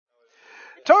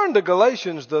Turn to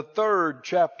Galatians, the 3rd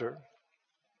chapter.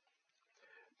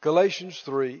 Galatians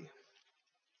 3.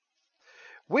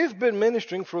 We've been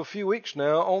ministering for a few weeks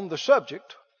now on the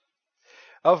subject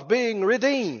of being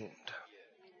redeemed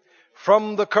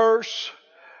from the curse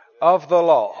of the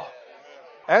law.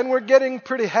 And we're getting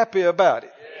pretty happy about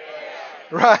it.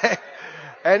 Right?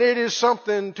 And it is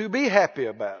something to be happy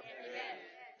about.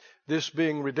 This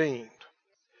being redeemed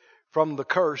from the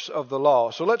curse of the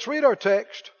law. So let's read our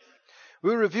text.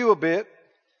 We'll review a bit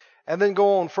and then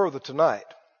go on further tonight.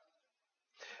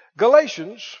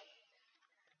 Galatians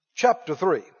chapter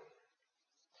 3.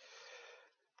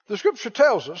 The scripture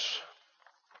tells us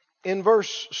in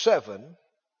verse 7,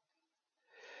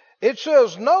 it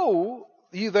says, "Know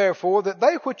ye therefore that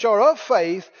they which are of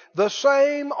faith, the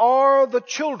same are the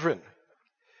children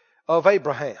of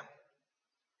Abraham."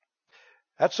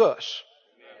 That's us.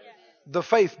 The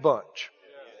faith bunch.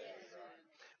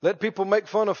 Let people make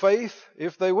fun of faith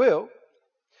if they will,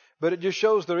 but it just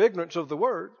shows their ignorance of the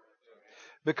word.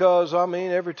 Because,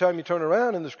 every time you turn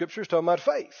around in the scriptures, it's talking about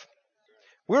faith.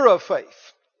 We're of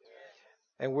faith.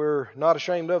 And we're not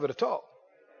ashamed of it at all.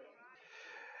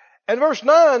 And verse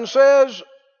 9 says,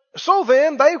 "So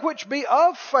then, they which be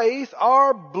of faith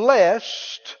are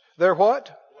blessed." They're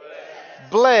what?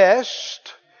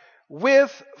 Blessed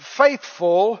with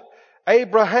faithful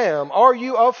Abraham. Are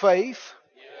you of faith?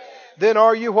 Yes. Then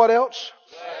are you what else?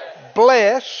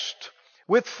 Blessed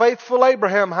with faithful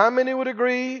Abraham. How many would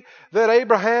agree that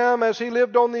Abraham, as he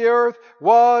lived on the earth,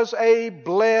 was a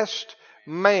blessed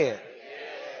man?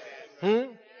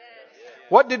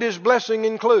 What did his blessing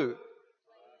include?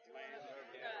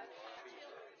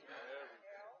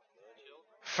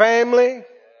 Family,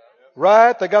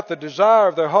 right? They got the desire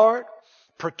of their heart.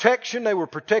 Protection, they were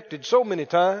protected so many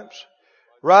times,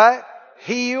 right?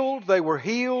 Healed, they were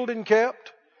healed and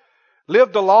kept.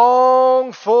 Lived a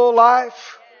long, full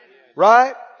life,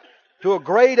 right? To a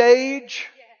great age.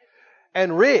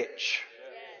 And rich.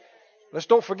 Let's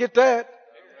don't forget that.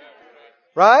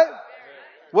 Right?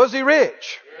 Was he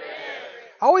rich?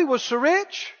 Oh, he was so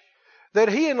rich that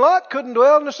he and Lot couldn't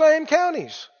dwell in the same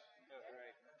counties.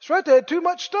 That's right, they had too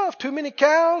much stuff. Too many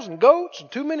cows and goats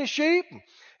and too many sheep and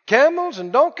camels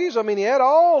and donkeys. He had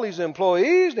all these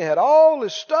employees and he had all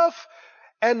this stuff.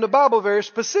 And the Bible very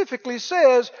specifically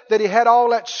says that he had all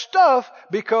that stuff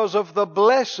because of the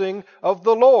blessing of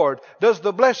the Lord. Does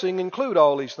the blessing include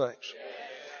all these things?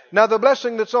 Now, the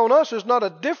blessing that's on us is not a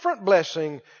different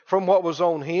blessing from what was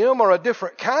on him or a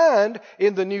different kind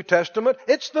in the New Testament.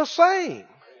 It's the same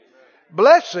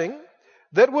blessing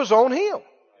that was on him.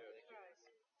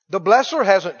 The blesser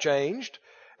hasn't changed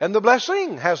and the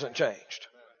blessing hasn't changed.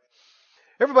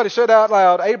 Everybody said out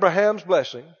loud, Abraham's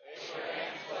blessing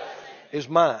is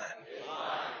mine.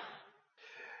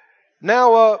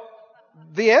 Now,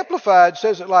 the Amplified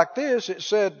says it like this. It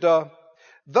said,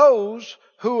 those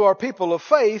who are people of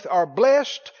faith are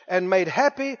blessed and made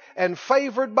happy and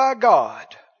favored by God.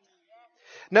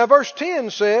 Now, verse 10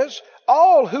 says,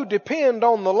 all who depend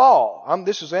on the law,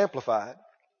 this is Amplified,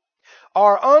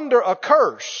 are under a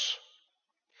curse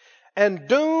and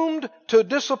doomed to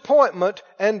disappointment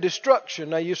and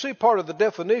destruction. Now, you see part of the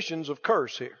definitions of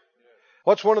curse here.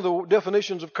 What's one of the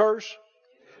definitions of curse?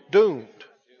 Doomed.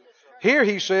 Here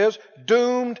he says,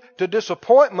 doomed to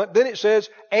disappointment. Then it says,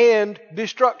 and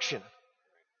destruction.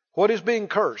 What is being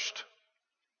cursed?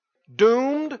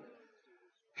 Doomed.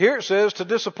 Here it says to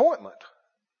disappointment.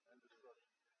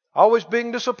 Always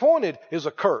being disappointed is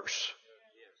a curse.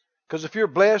 Because if you're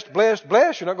blessed,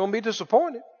 you're not going to be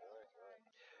disappointed.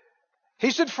 He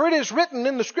said, for it is written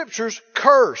in the scriptures,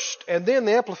 cursed. And then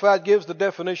the Amplified gives the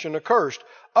definition of cursed.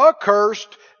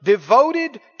 Accursed,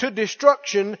 devoted to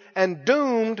destruction, and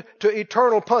doomed to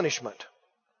eternal punishment.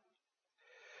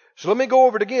 So let me go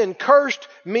over it again. Cursed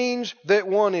means that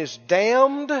one is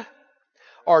damned,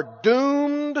 or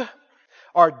doomed,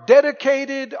 or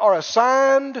dedicated, or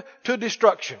assigned to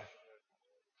destruction.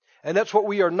 And that's what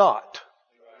we are not.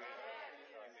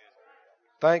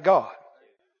 Thank God.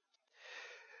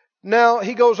 Now,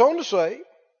 he goes on to say,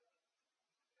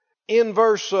 in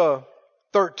verse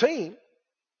 13,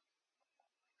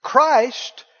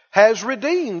 Christ has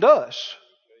redeemed us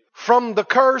from the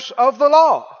curse of the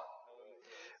law.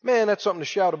 Man, that's something to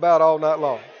shout about all night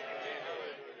long.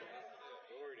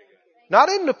 Not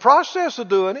in the process of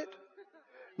doing it.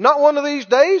 Not one of these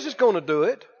days is going to do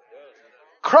it.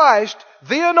 Christ,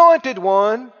 the Anointed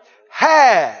One,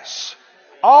 hath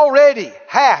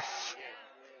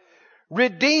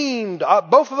redeemed,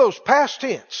 both of those past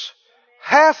tense,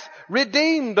 hath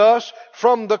redeemed us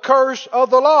from the curse of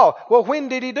the law. Well, when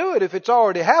did he do it? If it's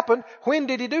already happened, when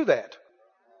did he do that?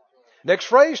 Next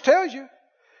phrase tells you.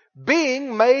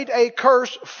 being made a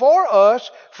curse for us,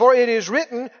 for it is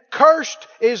written, cursed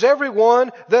is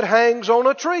everyone that hangs on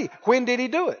a tree. When did he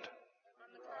do it?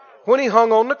 When he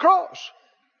hung on the cross.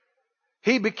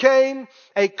 He became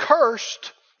a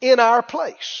cursed in our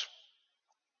place.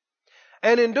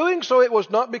 And in doing so, it was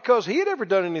not because he had ever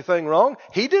done anything wrong.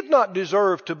 He did not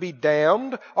deserve to be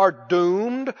damned or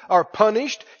doomed or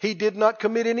punished. He did not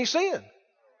commit any sin.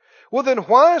 Well, then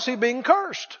why is he being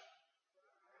cursed?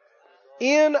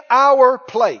 In our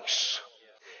place,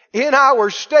 in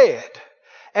our stead.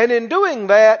 And in doing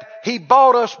that, he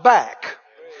bought us back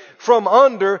from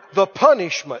under the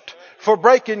punishment for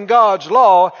breaking God's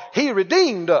law. He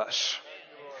redeemed us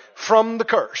from the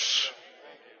curse.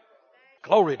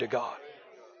 Glory to God.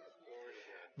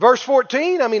 Verse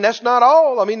 14, that's not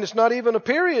all. It's not even a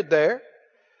period there.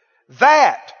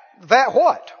 That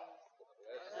what?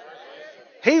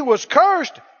 He was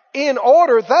cursed in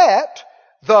order that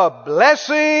the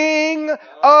blessing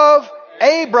of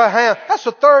Abraham. That's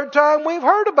the third time we've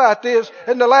heard about this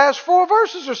in the last 4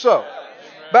 verses or so.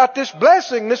 About this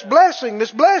blessing, this blessing,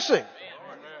 this blessing.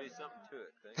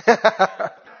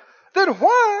 Then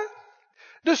why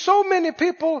do so many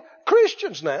people,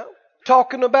 Christians now,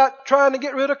 talking about trying to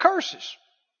get rid of curses?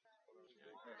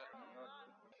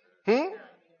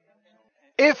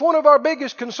 If one of our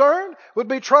biggest concerns would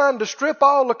be trying to strip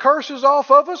all the curses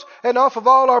off of us and off of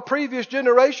all our previous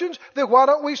generations, then why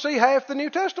don't we see half the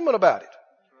New Testament about it?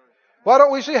 Why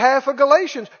don't we see half of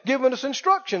Galatians giving us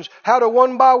instructions how to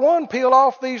one by one peel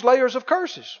off these layers of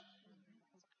curses?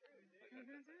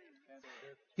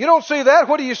 You don't see that.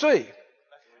 What do you see?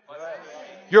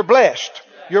 You're blessed.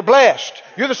 You're blessed.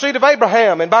 You're the seed of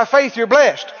Abraham, and by faith you're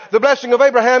blessed. The blessing of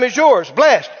Abraham is yours.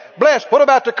 Blessed. Blessed. What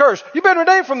about the curse? You've been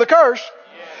redeemed from the curse.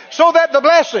 So that the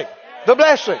blessing.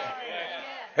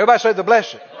 Everybody say the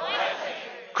blessing.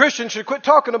 Christians should quit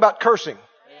talking about cursing.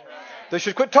 They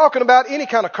should quit talking about any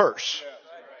kind of curse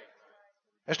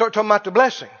and start talking about the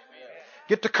blessing.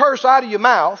 Get the curse out of your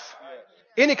mouth.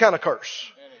 Any kind of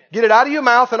curse. Get it out of your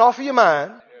mouth and off of your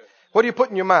mind. What do you put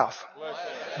in your mouth?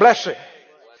 Blessing.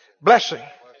 Blessing.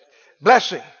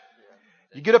 Blessing.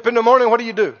 You get up in the morning, what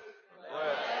do?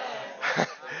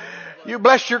 You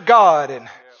bless your God, and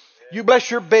you bless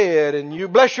your bed, and you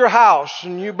bless your house,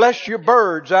 and you bless your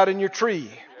birds out in your tree.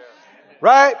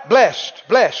 Right? Blessed.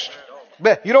 Blessed.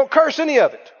 You don't curse any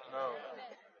of it.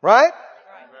 Right?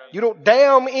 You don't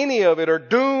damn any of it or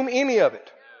doom any of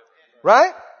it.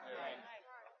 Right?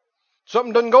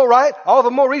 Something doesn't go right, all the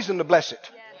more reason to bless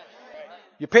it.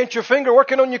 You pinch your finger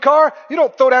working on your car, you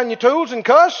don't throw down your tools and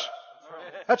cuss.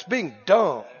 That's being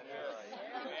dumb.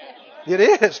 It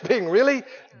is being really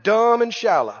dumb and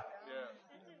shallow.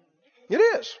 It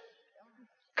is.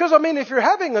 Because, if you're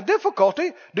having a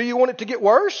difficulty, do you want it to get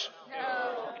worse?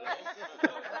 No.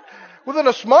 Well, then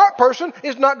a smart person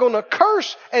is not going to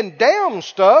curse and damn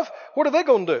stuff. What are they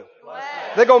going to do?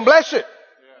 Bless. They're going to bless it.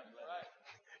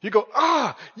 You go,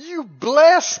 you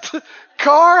blessed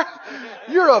car.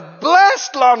 You're a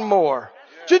blessed lawnmower.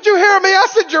 Did you hear me? I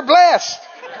said, you're blessed.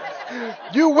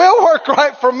 You will work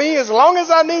right for me as long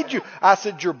as I need you. I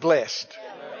said, you're blessed.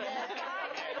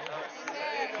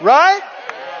 Right?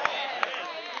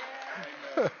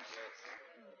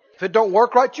 If it don't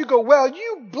work right, you go, well,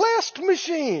 you blessed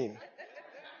machine.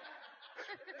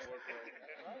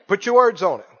 Put your words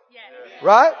on it.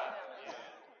 Right?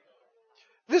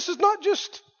 This is not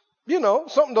just,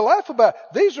 something to laugh about.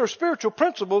 These are spiritual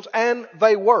principles and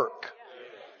they work.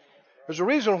 There's a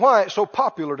reason why it's so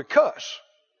popular to cuss.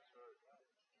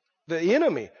 The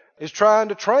enemy is trying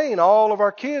to train all of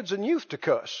our kids and youth to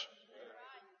cuss.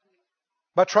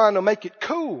 By trying to make it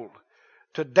cool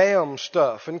to damn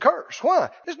stuff and curse. Why?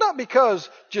 It's not because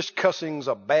just cussing's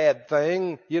a bad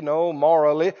thing,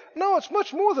 morally. No, it's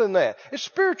much more than that. It's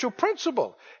spiritual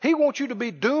principle. He wants you to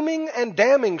be dooming and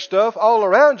damning stuff all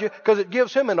around you because it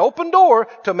gives him an open door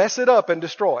to mess it up and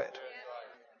destroy it.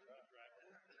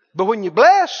 But when you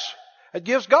bless, it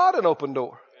gives God an open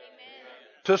door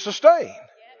to sustain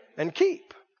and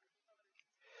keep.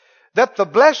 That the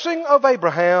blessing of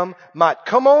Abraham might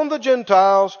come on the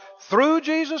Gentiles through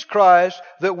Jesus Christ,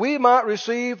 that we might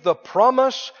receive the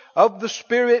promise of the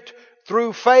Spirit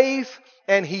through faith.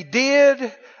 And He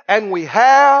did, and we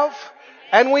have,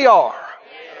 and we are.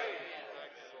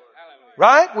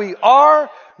 Right? We are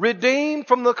redeemed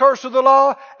from the curse of the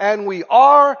law, and we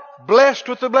are blessed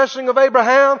with the blessing of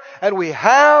Abraham, and we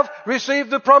have received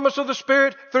the promise of the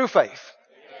Spirit through faith.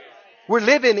 We're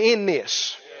living in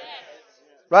this.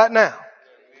 Right now.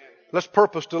 Let's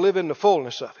purpose to live in the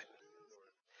fullness of it.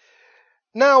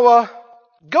 Now,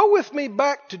 go with me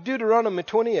back to Deuteronomy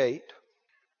 28.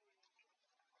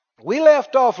 We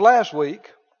left off last week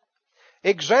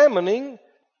examining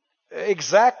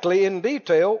exactly in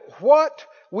detail what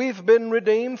we've been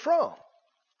redeemed from.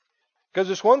 Because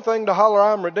it's one thing to holler,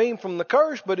 I'm redeemed from the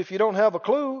curse, but if you don't have a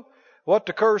clue what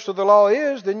the curse of the law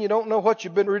is, then you don't know what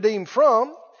you've been redeemed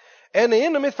from. And the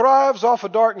enemy thrives off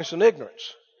of darkness and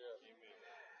ignorance.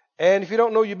 And if you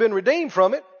don't know you've been redeemed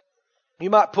from it, you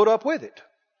might put up with it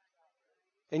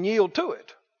and yield to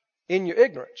it in your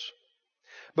ignorance.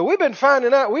 But we've been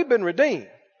finding out we've been redeemed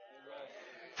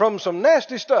from some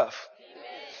nasty stuff.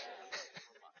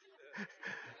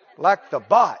 Like the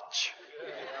botch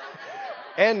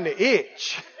and the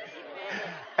itch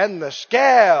and the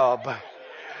scab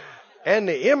and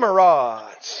the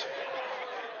emerods.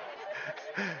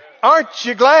 Aren't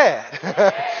you glad?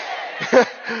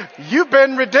 You've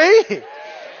been redeemed.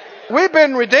 We've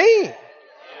been redeemed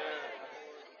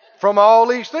from all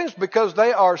these things because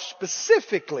they are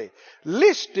specifically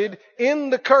listed in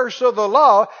the curse of the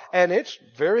law. And it's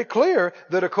very clear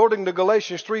that according to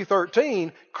Galatians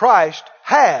 3:13, Christ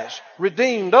has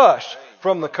redeemed us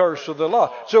from the curse of the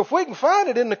law. So if we can find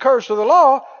it in the curse of the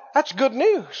law, that's good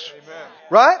news.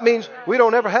 Right? Means we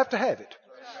don't ever have to have it.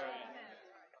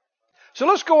 So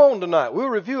let's go on tonight. We'll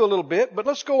review a little bit, but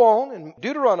let's go on in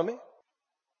Deuteronomy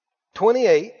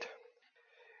 28.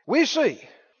 We see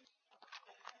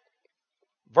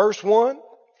verse 1,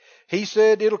 he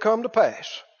said, it'll come to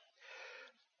pass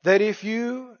that if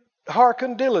you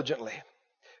hearken diligently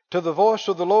to the voice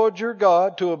of the Lord your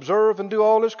God, to observe and do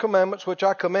all his commandments, which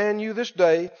I command you this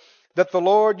day, that the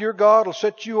Lord your God will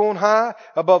set you on high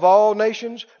above all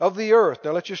nations of the earth.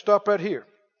 Now let's just stop right here.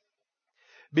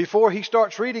 Before he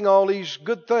starts reading all these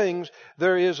good things,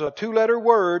 there is a 2-letter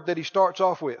word that he starts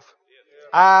off with.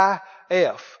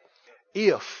 I-F.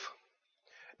 If.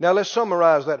 Now let's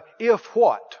summarize that. If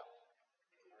what?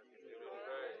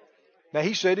 Now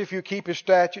he said if you keep his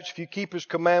statutes, if you keep his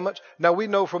commandments. Now we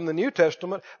know from the New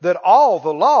Testament that all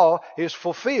the law is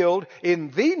fulfilled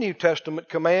in the New Testament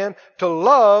command to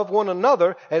love one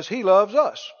another as he loves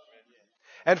us.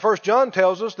 And 1 John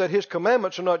tells us that his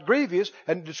commandments are not grievous,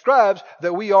 and describes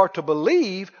that we are to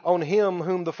believe on him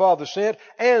whom the Father sent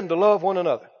and to love one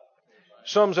another.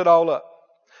 Sums it all up.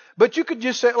 But you could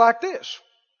just say it like this.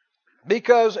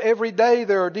 Because every day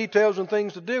there are details and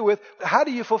things to deal with. How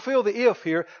do you fulfill the if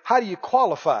here? How do you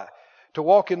qualify to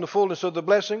walk in the fullness of the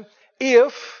blessing?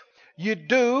 If you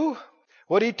do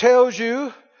what he tells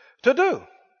you to do.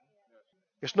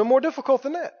 It's no more difficult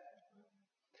than that.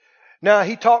 Now,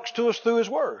 he talks to us through his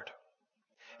word.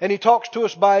 And he talks to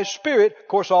us by his Spirit, of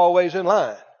course, always in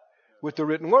line with the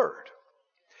written word.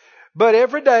 But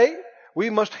every day, we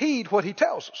must heed what he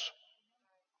tells us.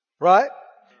 Right?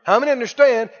 How many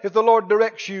understand if the Lord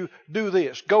directs you, do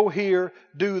this, go here,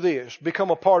 do this, become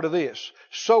a part of this,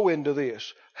 sow into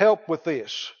this, help with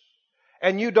this,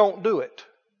 and you don't do it?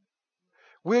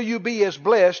 Will you be as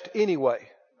blessed anyway?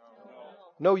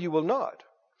 No, you will not.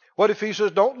 What if he says,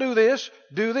 don't do this,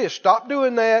 stop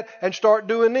doing that, and start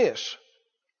doing this?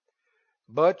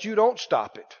 But you don't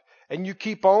stop it. And you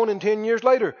keep on, and 10 years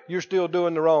later, you're still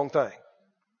doing the wrong thing.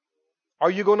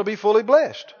 Are you going to be fully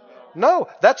blessed? No,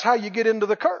 that's how you get into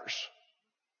the curse.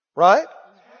 Right?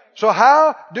 So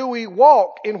how do we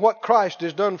walk in what Christ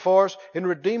has done for us in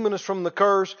redeeming us from the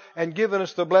curse and giving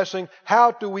us the blessing?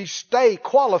 How do we stay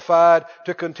qualified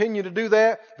to continue to do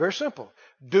that? Very simple.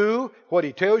 Do what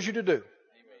he tells you to do.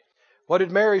 What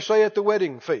did Mary say at the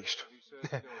wedding feast?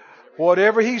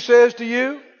 Whatever he says to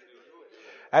you,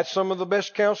 that's some of the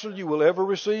best counsel you will ever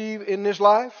receive in this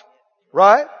life.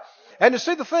 Right? And to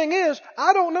see, the thing is,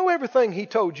 I don't know everything he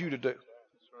told you to do.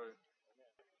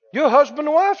 Your husband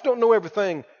and wife don't know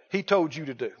everything he told you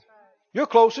to do. Your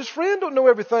closest friend don't know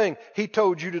everything he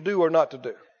told you to do or not to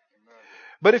do.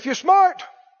 But if you're smart,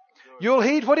 you'll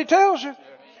heed what he tells you.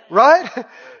 Right?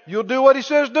 You'll do what he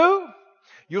says do.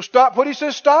 You'll stop what he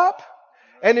says stop.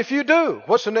 And if you do,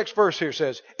 what's the next verse here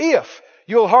says? If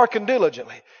you'll hearken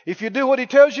diligently. If you do what he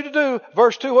tells you to do,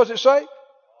 verse 2, what does it say?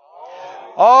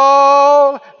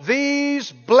 All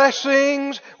these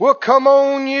blessings will come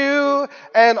on you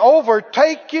and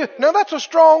overtake you. Now that's a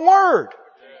strong word.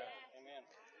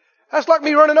 That's like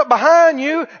me running up behind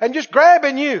you and just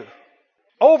grabbing you.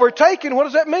 Overtaking, what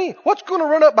does that mean? What's going to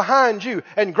run up behind you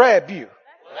and grab you?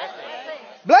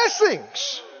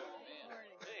 Blessings.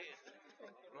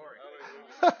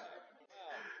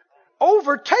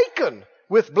 Overtaken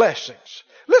with blessings.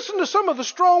 Listen to some of the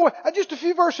strong words. Just a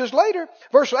few verses later,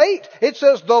 verse 8, it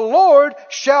says, the Lord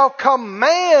shall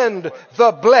command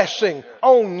the blessing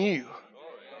on you.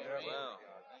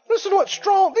 Listen to what's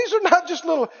strong. These are not just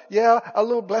little, a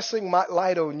little blessing might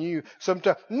light on you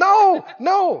sometime. No.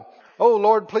 Oh,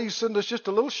 Lord, please send us just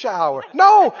a little shower.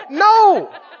 No.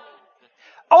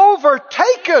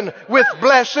 overtaken with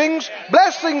blessings,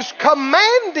 blessings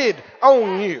commanded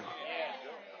on you.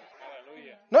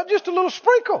 Not just a little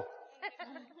sprinkle.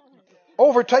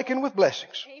 Overtaken with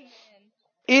blessings.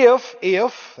 If,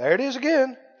 there it is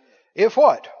again. If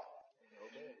what?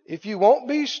 If you won't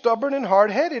be stubborn and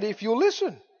hard-headed, if you'll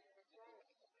listen.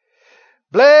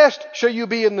 Blessed shall you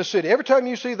be in the city. Every time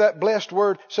you see that blessed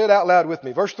word, say it out loud with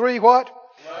me. Verse 3, what?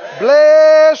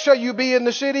 Blessed shall you be in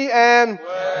the city, and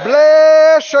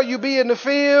blessed shall you be in the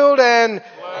field, and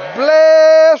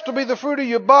blessed will be the fruit of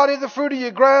your body, the fruit of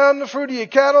your ground, the fruit of your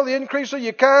cattle, the increase of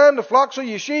your kind, the flocks of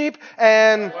your sheep,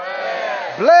 and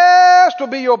blessed will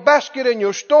be your basket and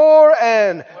your store,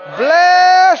 and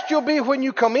blessed you'll be when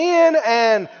you come in,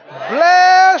 and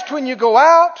blessed when you go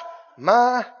out.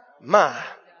 My.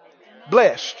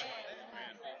 Blessed.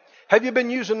 Have you been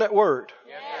using that word?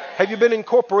 Have you been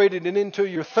incorporating it into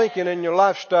your thinking and your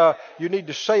lifestyle? You need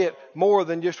to say it more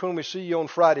than just when we see you on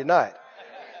Friday night.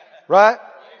 Right?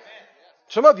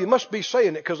 Some of you must be saying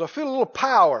it because I feel a little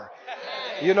power.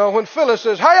 You know, when Phyllis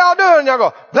says, how y'all doing? Y'all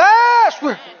go, blessed.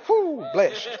 We're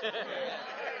blessed.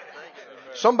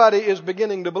 Somebody is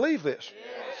beginning to believe this.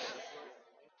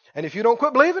 And if you don't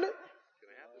quit believing it,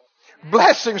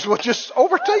 blessings will just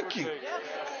overtake you.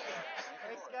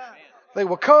 They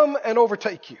will come and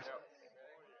overtake you.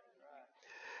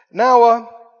 Now,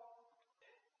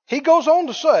 he goes on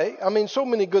to say, so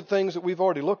many good things that we've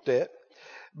already looked at.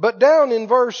 But down in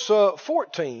verse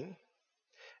 14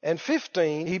 and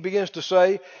 15, he begins to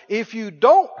say, if you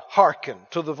don't hearken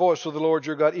to the voice of the Lord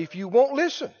your God, if you won't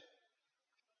listen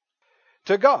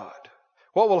to God,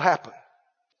 what will happen?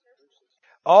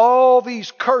 All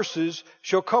these curses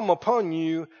shall come upon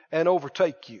you and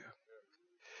overtake you.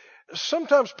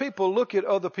 Sometimes people look at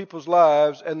other people's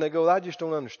lives and they go, I just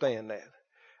don't understand that.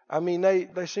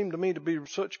 They seem to me to be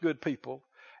such good people,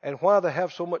 and why they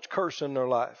have so much curse in their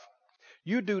life.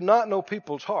 You do not know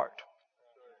people's heart.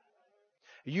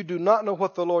 You do not know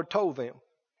what the Lord told them.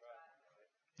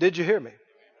 Did you hear me?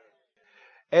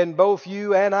 And both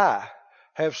you and I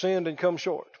have sinned and come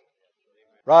short.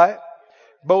 Right?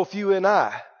 Both you and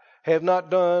I have not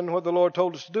done what the Lord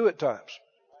told us to do at times.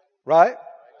 Right?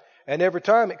 And every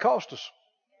time it cost us.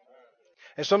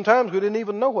 And sometimes we didn't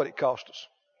even know what it cost us.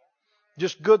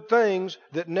 Just good things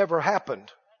that never happened.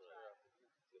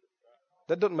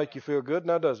 That doesn't make you feel good,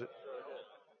 now does it?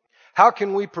 How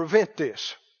can we prevent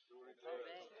this?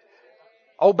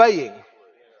 Obeying.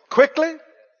 Quickly,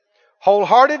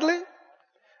 wholeheartedly,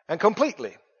 and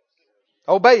completely.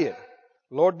 Obeying.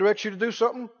 The Lord directs you to do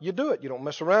something, you do it. You don't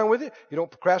mess around with it. You don't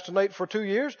procrastinate for 2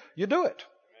 years. You do it.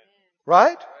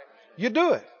 Right? You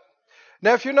do it.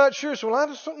 Now, if you're not sure, so I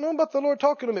just don't know about the Lord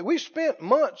talking to me. We spent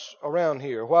months around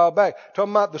here a while back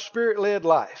talking about the Spirit-led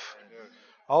life.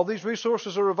 All these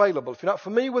resources are available. If you're not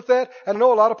familiar with that, and I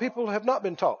know a lot of people have not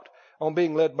been taught on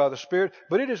being led by the Spirit,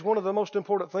 but it is one of the most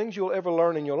important things you'll ever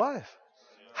learn in your life.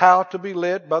 How to be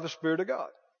led by the Spirit of God.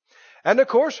 And of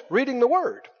course, reading the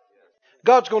Word.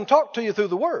 God's going to talk to you through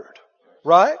the Word.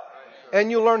 Right? And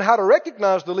you'll learn how to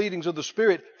recognize the leadings of the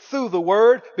Spirit through the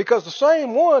Word, because the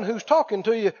same one who's talking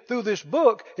to you through this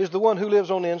book is the one who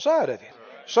lives on the inside of you.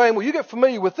 Same way, you get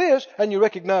familiar with this and you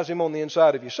recognize Him on the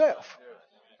inside of yourself.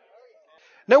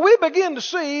 Now we begin to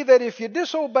see that if you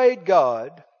disobeyed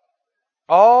God,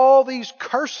 all these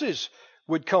curses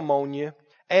would come on you,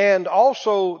 and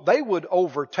also they would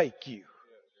overtake you.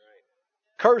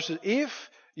 Curses if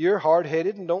you're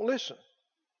hard-headed and don't listen.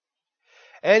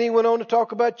 And he went on to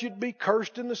talk about you'd be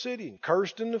cursed in the city, and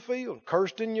cursed in the field,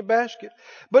 cursed in your basket.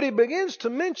 But he begins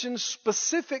to mention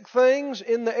specific things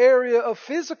in the area of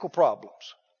physical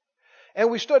problems. And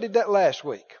we studied that last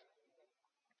week.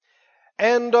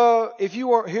 And if you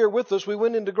weren't here with us, we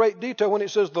went into great detail when it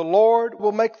says the Lord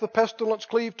will make the pestilence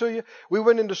cleave to you. We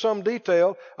went into some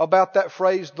detail about that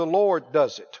phrase, the Lord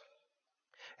does it.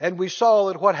 And we saw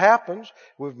that what happens,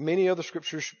 with many other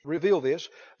scriptures reveal this,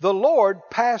 the Lord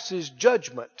passes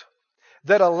judgment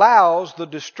that allows the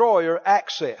destroyer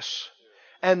access.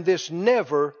 And this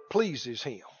never pleases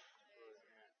Him.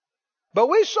 But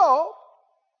we saw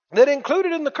that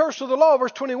included in the curse of the law,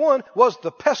 verse 21, was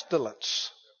the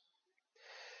pestilence.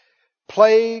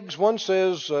 Plagues, one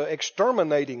says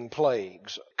exterminating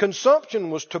plagues. Consumption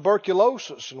was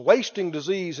tuberculosis and wasting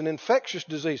disease and infectious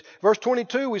disease. Verse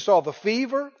 22, we saw the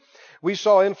fever. We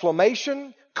saw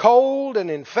inflammation, cold and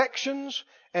infections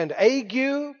and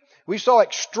ague. We saw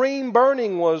extreme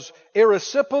burning was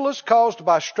erysipelas caused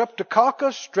by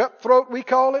streptococcus, strep throat we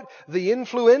call it, the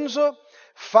influenza,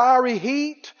 fiery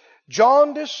heat,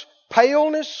 jaundice,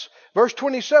 paleness. Verse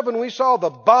 27, we saw the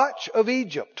botch of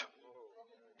Egypt.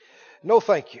 No,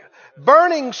 thank you.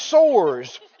 burning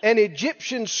sores, and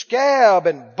Egyptian scab,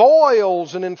 and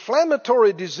boils, and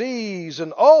inflammatory disease,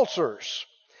 and ulcers.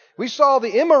 We saw the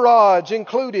hemorrhoids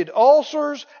included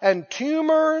ulcers and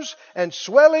tumors and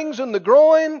swellings in the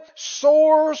groin,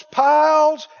 sores,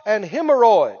 piles, and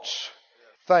hemorrhoids.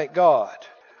 Thank God.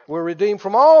 We're redeemed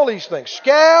from all these things.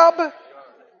 Scab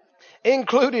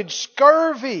included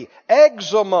scurvy,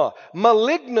 eczema,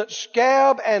 malignant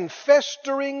scab, and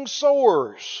festering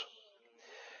sores.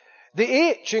 The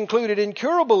itch included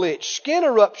incurable itch, skin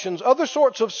eruptions, other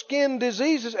sorts of skin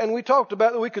diseases, and we talked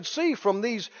about that we could see from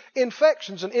these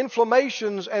infections and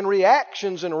inflammations and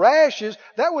reactions and rashes,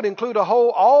 that would include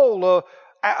all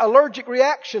allergic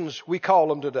reactions, we call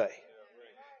them today.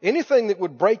 Anything that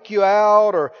would break you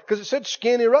out, or because it said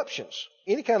skin eruptions,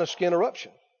 any kind of skin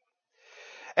eruption.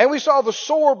 And we saw the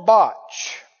sore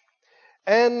botch.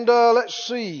 And let's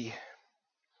see.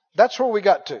 That's where we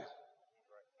got to.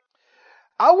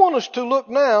 I want us to look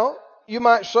now. You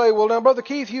might say, well, now, Brother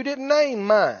Keith, you didn't name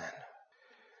mine.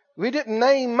 We didn't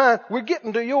name mine. We're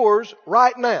getting to yours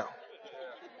right now.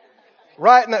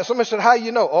 Right now. Somebody said, how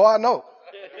you know? Oh, I know.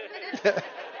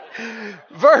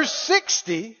 Verse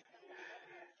 60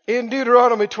 in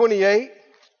Deuteronomy 28.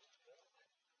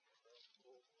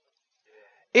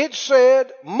 It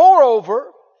said, moreover,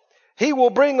 he will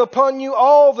bring upon you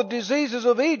all the diseases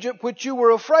of Egypt which you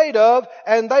were afraid of,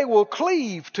 and they will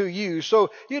cleave to you. So,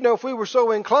 if we were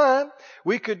so inclined,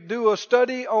 we could do a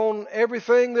study on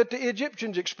everything that the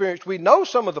Egyptians experienced. We know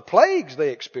some of the plagues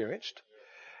they experienced.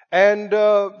 And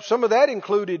some of that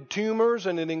included tumors,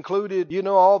 and it included,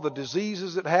 all the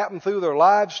diseases that happened through their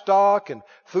livestock and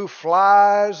through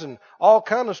flies and all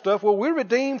kind of stuff. Well, we're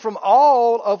redeemed from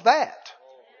all of that.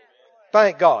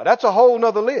 Thank God. That's a whole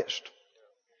nother list.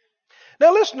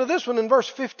 Now listen to this one in verse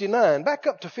 59. Back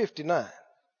up to 59.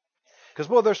 Because,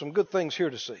 boy, there's some good things here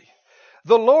to see.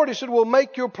 The Lord, he said, will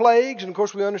make your plagues, and of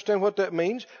course we understand what that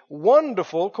means.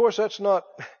 Wonderful. Of course, that's not,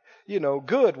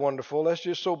 good wonderful. That's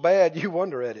just so bad you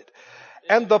wonder at it.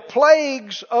 And the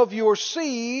plagues of your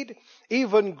seed,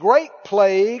 even great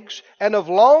plagues, and of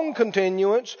long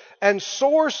continuance, and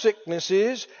sore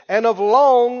sicknesses, and of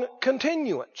long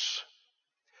continuance.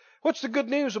 What's the good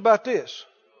news about this?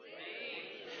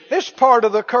 It's part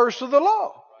of the curse of the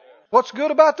law. What's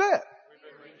good about that?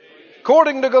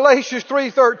 According to Galatians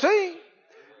 3:13,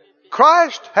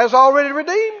 Christ has already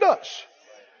redeemed us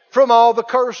from all the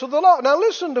curse of the law. Now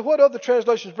listen to what other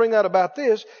translations bring out about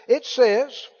this. It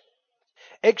says,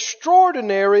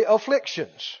 extraordinary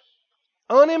afflictions,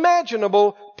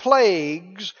 unimaginable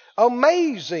plagues,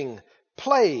 amazing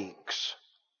plagues.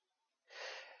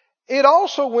 It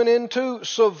also went into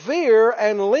severe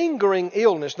and lingering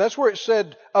illness. That's where it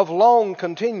said of long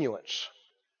continuance.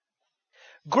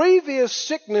 Grievous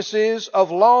sicknesses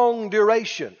of long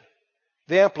duration,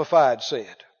 the Amplified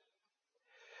said.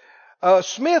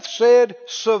 Smith said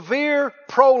severe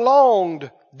prolonged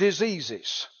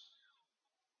diseases.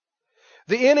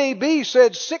 The NEB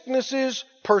said sicknesses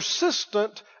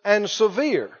persistent and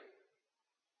severe.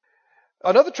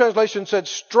 Another translation said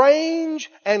strange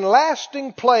and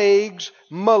lasting plagues,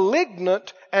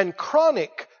 malignant and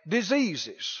chronic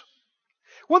diseases.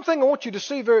 One thing I want you to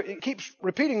see, it keeps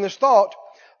repeating this thought,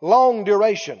 long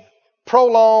duration,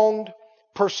 prolonged,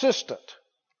 persistent,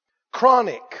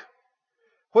 chronic.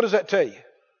 What does that tell you?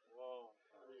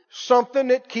 Something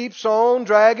that keeps on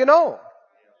dragging on.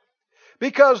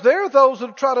 Because there are those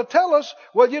that try to tell us,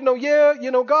 well,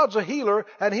 God's a healer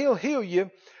and He'll heal you,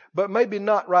 but maybe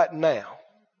not right now.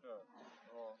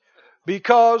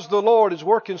 Because the Lord is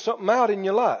working something out in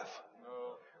your life.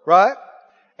 Right?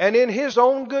 And in His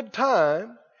own good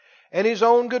time and His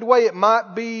own good way, it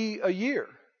might be a year.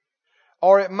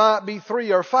 Or it might be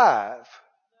 3 or 5.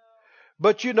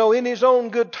 But in His own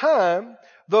good time,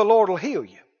 the Lord will heal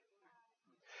you.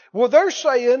 Well, they're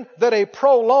saying that a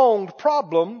prolonged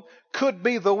problem could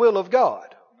be the will of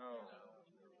God.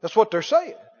 That's what they're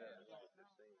saying.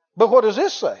 But what does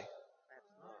this say?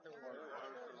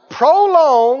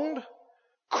 Prolonged,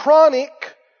 chronic,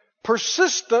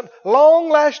 persistent,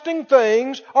 long-lasting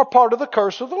things are part of the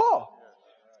curse of the law.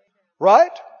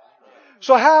 Right?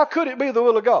 So how could it be the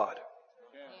will of God?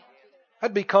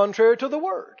 That'd be contrary to the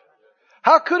Word.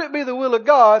 How could it be the will of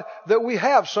God that we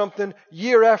have something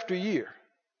year after year?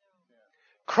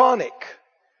 Chronic,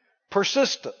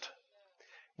 persistent,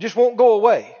 just won't go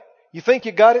away. You think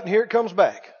you got it and here it comes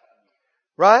back.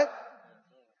 Right?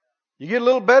 You get a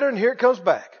little better and here it comes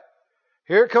back.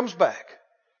 Here it comes back.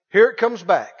 Here it comes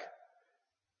back.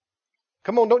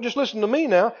 Come on, don't just listen to me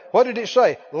now. What did it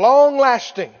say? Long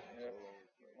lasting.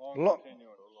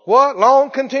 What? Long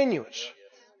continuance.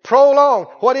 Prolonged.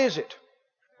 What is it?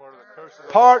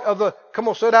 Part of the, come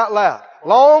on, say it out loud.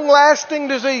 Long-lasting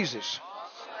diseases.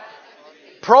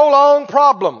 Prolonged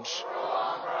problems.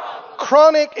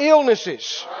 Chronic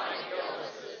illnesses.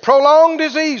 Prolonged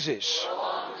diseases.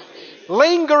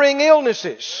 Lingering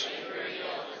illnesses.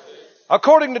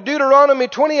 According to Deuteronomy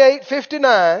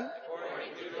 28:59,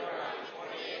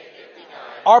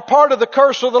 are part of the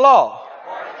curse of the law.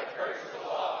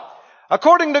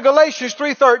 According to Galatians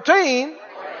 3:13,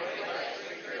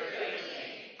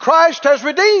 Christ has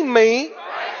redeemed me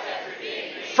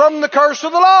from the curse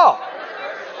of the law.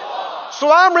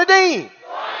 So I'm redeemed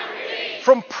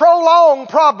from prolonged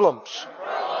problems,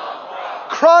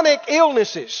 chronic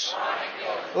illnesses,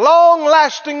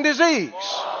 long-lasting disease.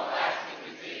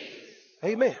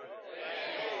 Amen.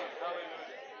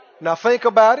 Now think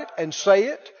about it and say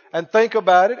it, and think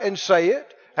about it and say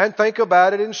it, and think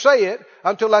about it and say it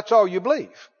until that's all you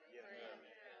believe.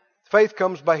 Faith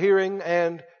comes by hearing,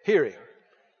 and hearing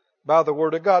by the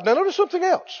Word of God. Now notice something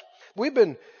else. We've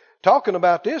been talking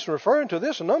about this and referring to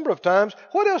this a number of times.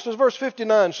 What else does verse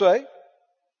 59 say?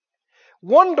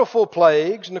 Wonderful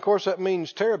plagues, and of course that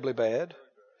means terribly bad,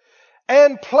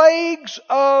 and plagues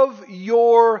of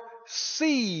your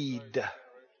seed.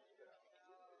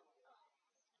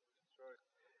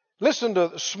 Listen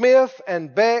to Smith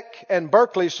and Beck and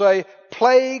Berkeley say,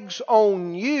 plagues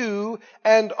on you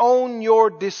and on your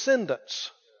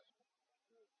descendants.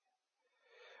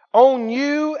 On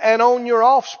you and on your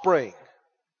offspring,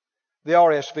 the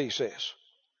RSV says.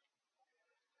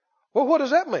 Well, what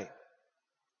does that mean?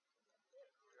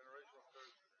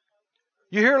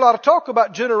 You hear a lot of talk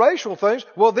about generational things.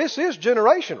 Well, this is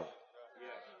generational.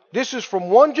 This is from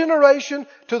one generation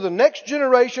to the next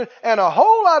generation, and a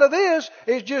whole lot of this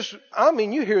is just,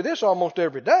 you hear this almost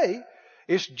every day.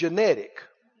 It's genetic.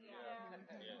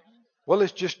 Well,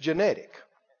 it's just genetic.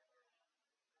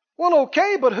 Well,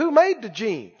 okay, but who made the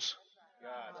genes?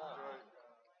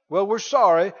 Well, we're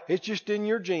sorry. It's just in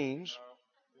your genes.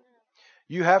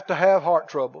 You have to have heart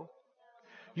trouble.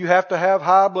 You have to have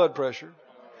high blood pressure.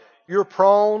 You're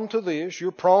prone to this.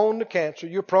 You're prone to cancer.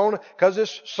 You're prone to, because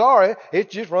it's sorry. It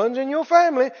just runs in your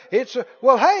family. It's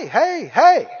well,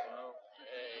 hey.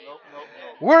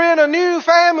 We're in a new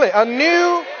family. A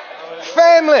new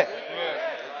family.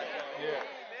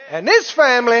 And this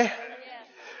family,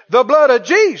 the blood of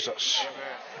Jesus,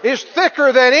 is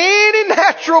thicker than any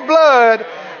natural blood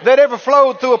that ever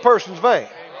flowed through a person's vein.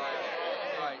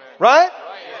 Right?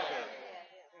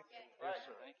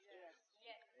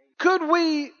 Could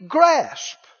we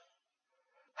grasp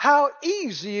how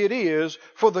easy it is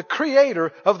for the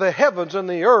Creator of the heavens and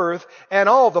the earth and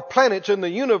all the planets in the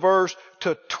universe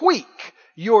to tweak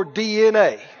your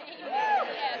DNA?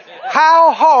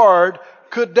 How hard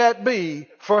could that be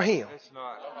for Him?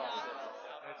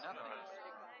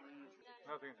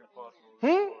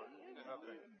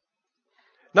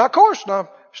 Now, of course,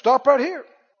 stop right here.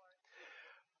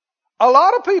 A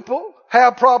lot of people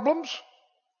have problems,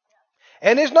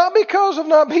 and it's not because of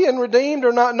not being redeemed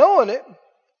or not knowing it.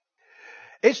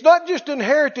 It's not just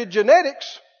inherited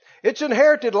genetics, it's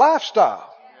inherited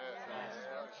lifestyle.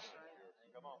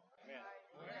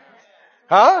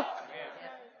 Huh?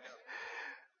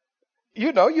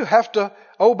 You know, you have to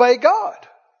obey God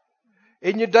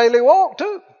in your daily walk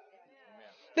too.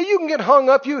 Now you can get hung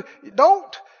up. You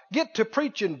don't get to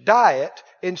preaching diet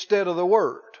instead of the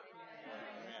Word.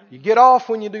 You get off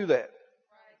when you do that.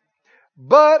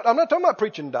 But I'm not talking about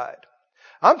preaching diet.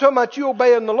 I'm talking about you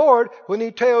obeying the Lord when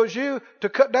He tells you to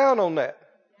cut down on that.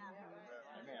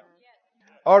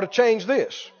 Or to change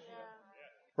this.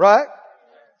 Right?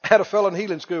 I had a fellow in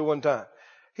healing school one time.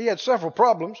 He had several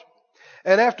problems.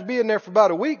 And after being there for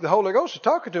about a week, the Holy Ghost was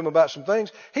talking to him about some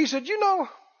things. He said,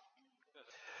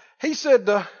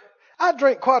 I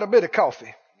drink quite a bit of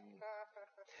coffee.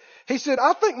 He said,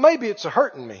 I think maybe it's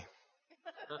hurting me.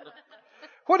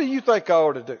 What do you think I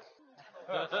ought to do?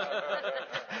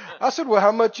 I said, well,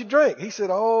 how much you drink? He said,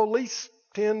 at least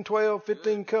 10, 12,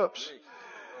 15 cups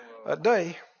a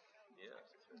day.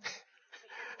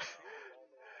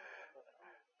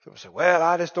 So I said, well,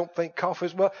 I just don't think coffee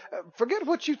is well. Forget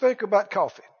what you think about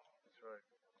coffee.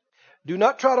 Do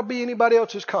not try to be anybody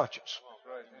else's conscience.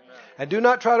 And do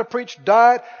not try to preach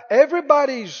diet.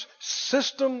 Everybody's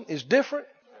system is different.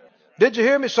 Did you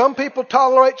hear me? Some people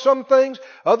tolerate some things.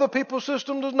 Other people's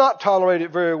system does not tolerate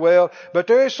it very well. But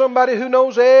there is somebody who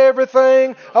knows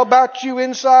everything about you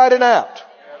inside and out.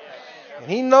 And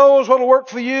He knows what will work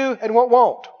for you and what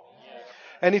won't.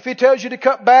 And if He tells you to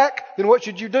cut back, then what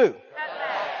should you do?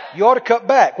 You ought to cut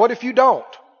back. What if you don't?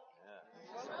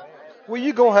 Well,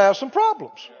 you're going to have some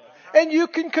problems. And you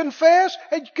can confess,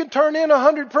 and you can turn in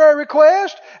 100 prayer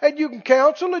requests, and you can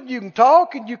counsel, and you can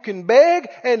talk, and you can beg,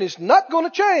 and it's not going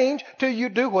to change till you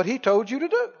do what He told you to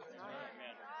do.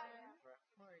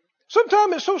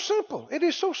 Sometimes it's so simple. It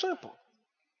is so simple.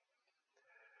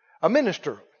 A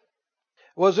minister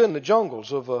was in the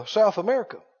jungles of South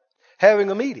America having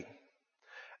a meeting.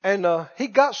 And he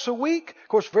got so weak, of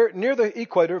course, very near the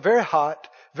equator, very hot,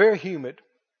 very humid.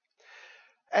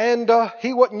 And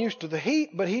he wasn't used to the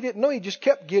heat, but he didn't know. He just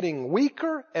kept getting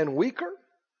weaker and weaker.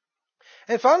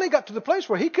 And finally got to the place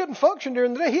where he couldn't function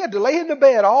during the day. He had to lay in the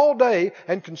bed all day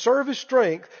and conserve his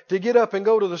strength to get up and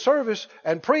go to the service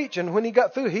and preach. And when he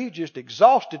got through, he just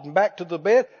exhausted and back to the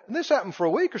bed. And this happened for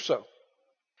a week or so.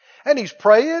 And he's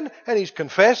praying and he's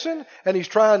confessing and he's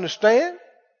trying to stand.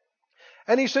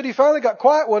 And he said he finally got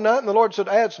quiet one night and the Lord said,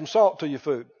 add some salt to your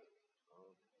food.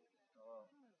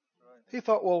 He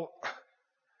thought, well,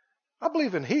 I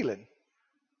believe in healing,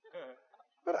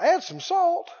 but add some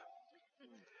salt.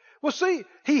 Well, see,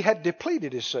 he had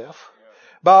depleted himself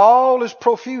by all his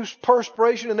profuse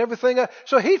perspiration and everything else.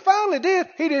 So he finally did.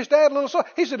 He just added a little salt.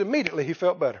 He said immediately he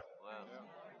felt better.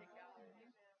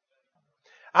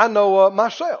 I know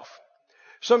myself.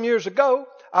 Some years ago,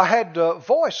 I had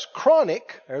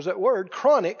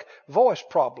chronic voice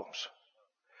problems.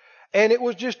 And it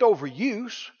was just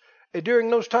overuse. During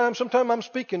those times, sometimes I'm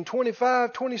speaking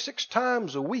 25, 26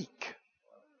 times a week.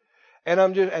 And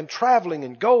I'm traveling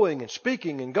and going and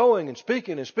speaking and going and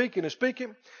speaking and speaking and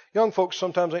speaking. Young folks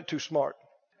sometimes ain't too smart.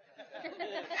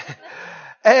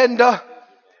 And, of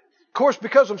course,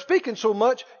 because I'm speaking so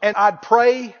much, and I'd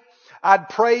pray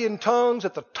in tongues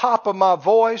at the top of my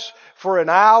voice for an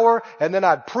hour, and then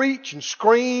I'd preach and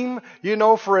scream,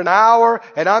 for an hour,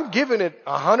 and I'm giving it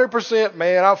 100%,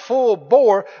 man. I'm full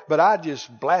bore, but I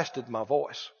just blasted my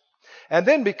voice. And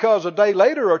then because a day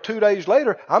later or 2 days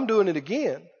later, I'm doing it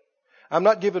again. I'm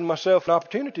not giving myself an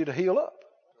opportunity to heal up.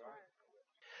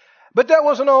 But that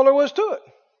wasn't all there was to it.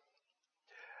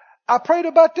 I prayed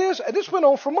about this, and this went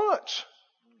on for months.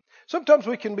 Sometimes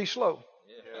we can be slow.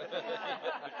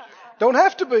 Don't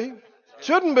have to be.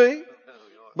 Shouldn't be.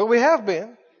 But we have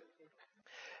been.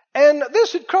 And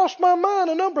this had crossed my mind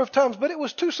a number of times, but it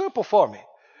was too simple for me.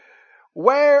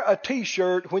 Wear a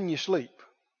t-shirt when you sleep.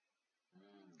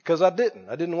 Because I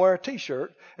didn't wear a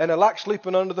t-shirt. And I like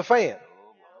sleeping under the fan.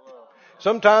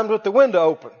 Sometimes with the window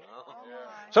open.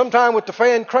 Sometimes with the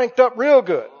fan cranked up real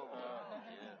good.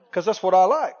 Because that's what I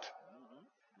liked.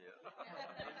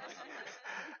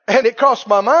 And it crossed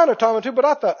my mind a time or two, but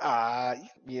I thought,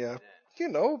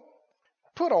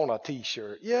 put on a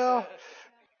t-shirt. Yeah.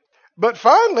 But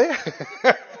finally,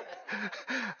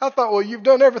 I thought, well, you've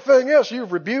done everything else.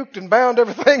 You've rebuked and bound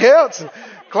everything else and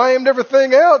claimed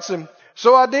everything else. And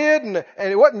so I did. And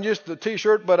it wasn't just the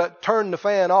t-shirt, but I turned the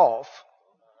fan off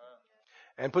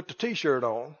and put the t-shirt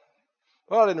on.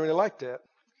 Well, I didn't really like that.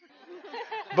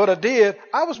 But I did.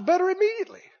 I was better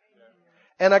immediately.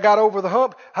 And I got over the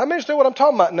hump. How many understand what I'm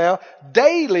talking about now?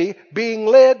 Daily being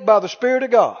led by the Spirit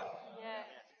of God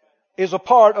is a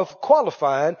part of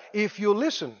qualifying if you'll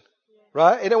listen.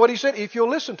 Right? Isn't that what he said? If you'll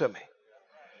listen to me.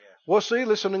 Well, see,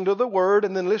 listening to the Word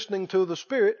and then listening to the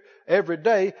Spirit every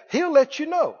day, He'll let you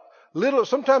know.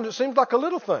 Sometimes it seems like a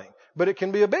little thing, but it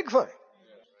can be a big thing.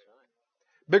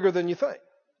 Bigger than you think.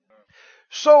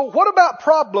 So what about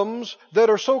problems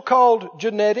that are so-called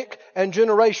genetic and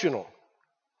generational?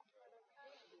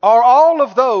 Are all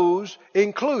of those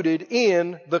included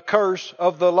in the curse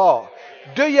of the law?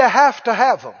 Do you have to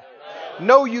have them?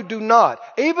 No, you do not.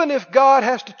 Even if God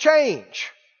has to change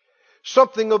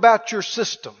something about your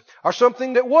system or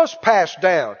something that was passed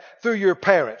down through your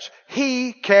parents,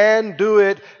 He can do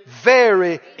it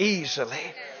very easily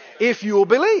if you'll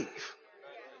believe.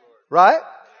 Right?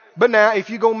 But now,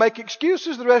 if you're going to make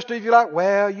excuses, the rest of you are like,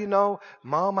 well,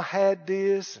 Mama had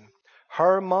this and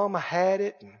her mama had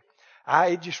it and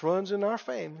it just runs in our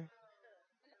family.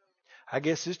 I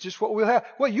guess it's just what we'll have.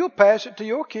 Well, you'll pass it to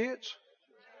your kids.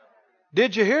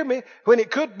 Did you hear me? When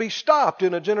it could be stopped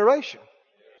in a generation.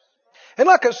 And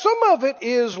some of it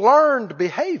is learned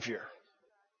behavior.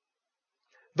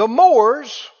 The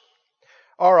Moors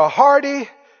are a hearty,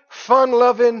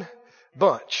 fun-loving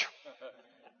bunch.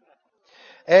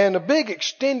 And a big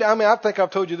extended, I think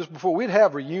I've told you this before, we'd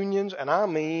have reunions, and I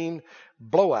mean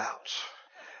blowouts.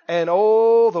 And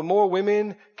the more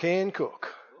women can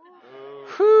cook.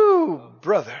 Whew,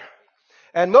 brother.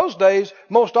 And those days,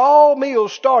 most all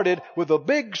meals started with a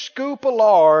big scoop of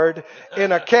lard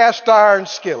in a cast iron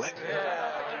skillet.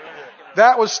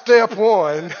 That was step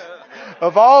one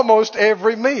of almost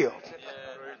every meal.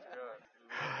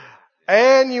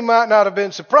 And you might not have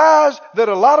been surprised that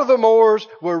a lot of the Moors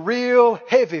were real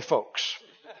heavy folks.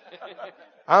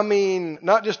 I mean,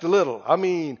 not just a little. I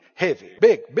mean, heavy.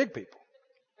 Big people.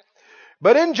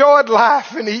 But enjoyed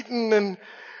life and eating. And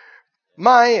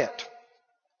my aunt,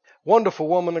 wonderful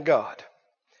woman of God.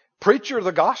 Preacher of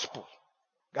the gospel.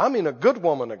 I mean, a good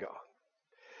woman of God.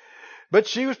 But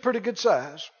she was pretty good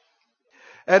size.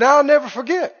 And I'll never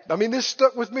forget. I mean, this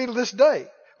stuck with me to this day.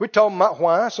 We're talking about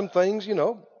why some things,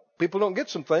 people don't get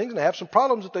some things and they have some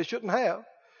problems that they shouldn't have.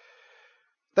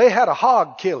 They had a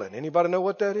hog killing. Anybody know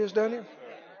what that is down here?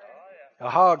 A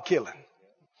hog killing.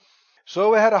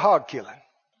 So we had a hog killing.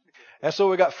 And so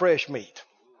we got fresh meat.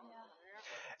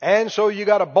 And so you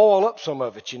got to boil up some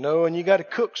of it, and you got to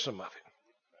cook some of it.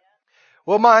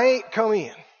 Well, my aunt come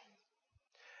in.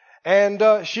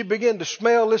 And she began to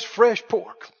smell this fresh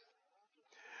pork.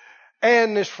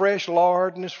 And this fresh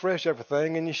lard and this fresh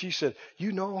everything. And she said,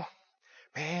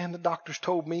 man, the doctors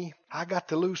told me I got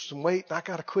to lose some weight. And I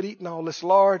got to quit eating all this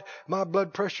lard. My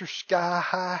blood pressure's sky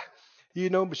high.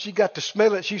 But she got to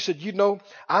smell it. She said,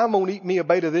 I'm going to eat me a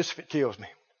bait of this if it kills me.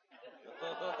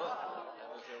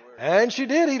 And she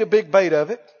did eat a big bait of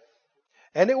it.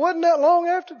 And it wasn't that long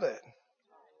after that.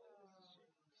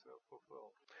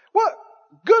 What?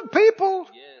 Good people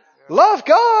love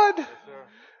God.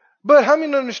 But how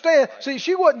many understand? See,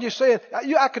 she wasn't just saying,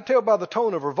 I could tell by the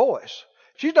tone of her voice.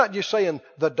 She's not just saying,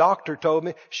 the doctor told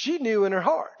me. She knew in her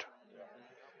heart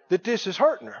that this is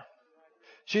hurting her.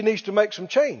 She needs to make some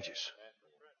changes.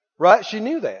 Right? She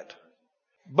knew that.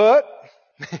 But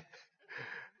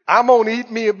I'm going to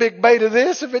eat me a big bait of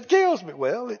this if it kills me.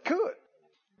 Well, it could.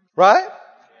 Right?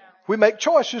 We make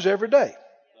choices every day.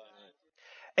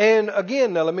 And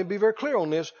again, now let me be very clear on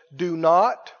this. Do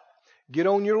not get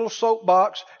on your little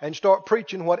soapbox and start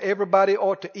preaching what everybody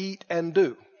ought to eat and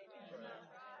do.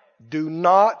 Do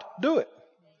not do it.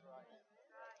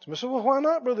 Somebody said, well, why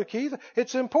not, Brother Keith?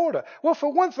 It's important. Well,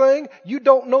 for one thing, you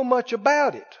don't know much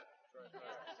about it.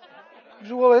 You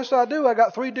say, well, yes, I do. I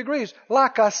got 3 degrees.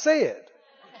 Like I said,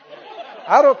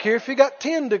 I don't care if you got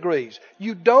 10 degrees.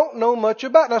 You don't know much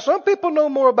about it. Now, some people know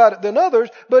more about it than others,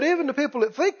 but even the people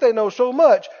that think they know so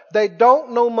much, they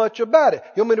don't know much about it.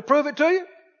 You want me to prove it to you?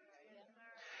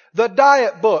 The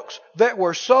diet books that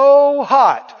were so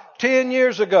hot 10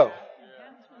 years ago,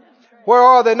 where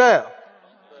are they now?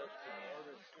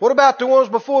 What about the ones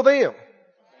before them?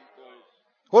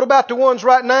 What about the ones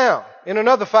right now in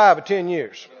another 5 or 10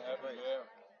 years?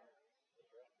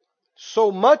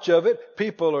 So much of it,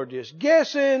 people are just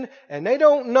guessing and they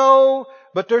don't know,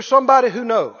 but there's somebody who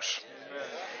knows.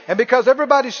 And because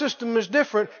everybody's system is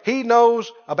different, He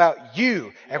knows about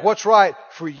you and what's right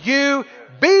for you.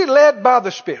 Be led by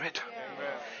the Spirit.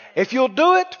 If you'll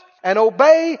do it and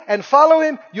obey and follow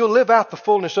Him, you'll live out the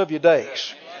fullness of your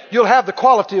days. You'll have the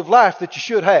quality of life that you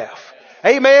should have.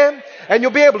 Amen? And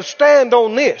you'll be able to stand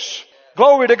on this.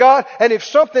 Glory to God. And if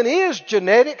something is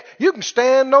genetic, you can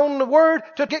stand on the Word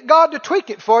to get God to tweak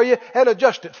it for you and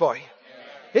adjust it for you.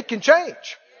 It can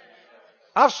change.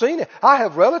 I've seen it. I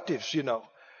have relatives,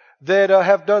 that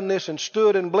have done this and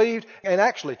stood and believed, and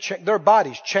actually their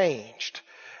bodies changed.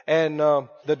 And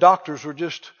the doctors were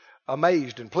just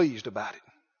amazed and pleased about it.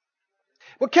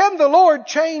 Well, can the Lord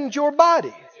change your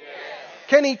body?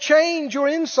 Can He change your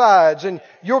insides and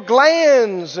your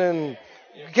glands? And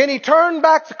can He turn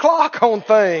back the clock on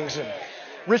things and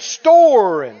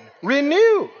restore and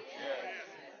renew?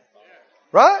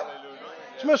 Right?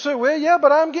 Somebody say, well, yeah,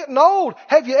 but I'm getting old.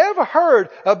 Have you ever heard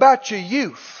about your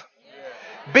youth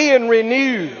being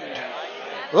renewed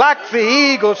like the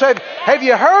eagles? Have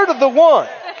you heard of the one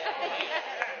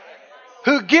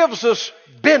who gives us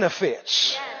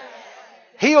benefits,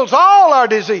 heals all our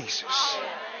diseases?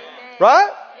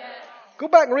 Right? Go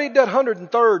back and read that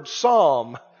 103rd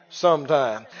Psalm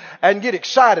sometime and get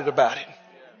excited about it.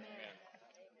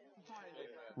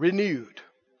 Renewed.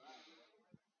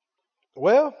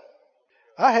 Well,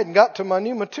 I hadn't got to my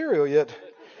new material yet.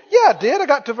 Yeah, I did. I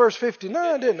got to verse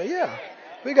 59, didn't I? Yeah.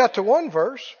 We got to one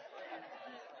verse.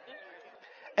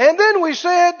 And then we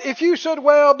said, if you said,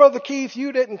 well, Brother Keith,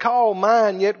 you didn't call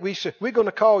mine yet, we said, we're going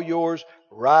to call yours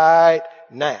right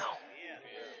now.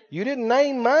 You didn't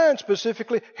name mine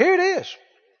specifically. Here it is.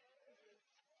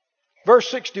 Verse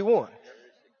 61.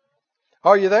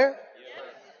 Are you there?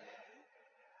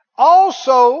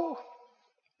 Also,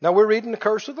 now we're reading the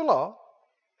curse of the law.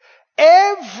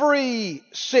 Every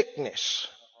sickness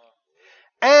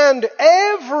and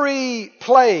every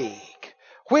plague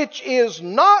which is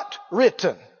not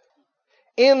written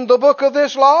in the book of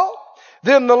this law,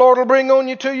 then the Lord will bring on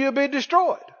you till you be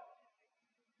destroyed.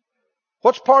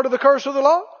 What's part of the curse of the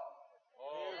law?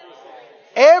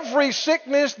 every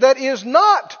sickness that is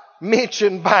not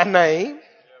mentioned by name,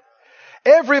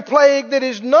 every plague that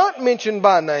is not mentioned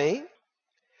by name.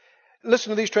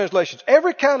 Listen to these translations.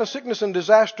 Every kind of sickness and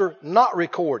disaster not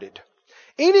recorded.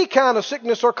 Any kind of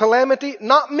sickness or calamity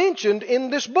not mentioned in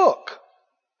this book.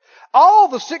 All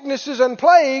the sicknesses and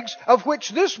plagues of which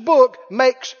this book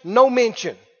makes no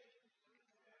mention.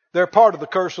 They're part of the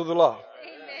curse of the law.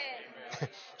 Amen.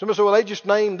 Somebody said, well, they just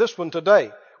named this one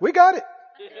today. We got it.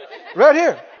 Right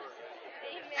here.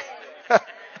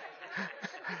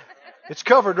 It's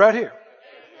covered right here.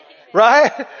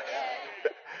 Right?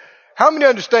 How many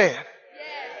understand?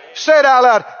 Say it out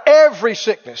loud. Every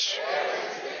sickness,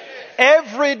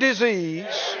 every disease,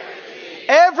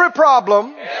 every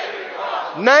problem,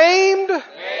 named,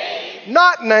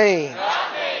 not named,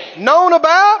 known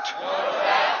about,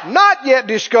 not yet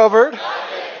discovered,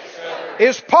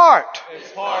 is part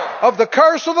of the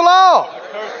curse of the law.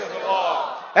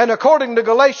 And according to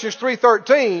Galatians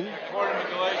 3:13,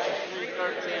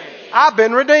 I've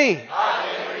been redeemed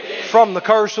from the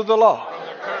curse of the law.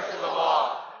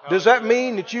 Does that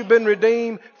mean that you've been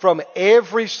redeemed from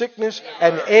every sickness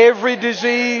and every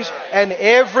disease and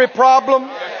every problem,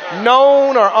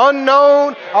 known or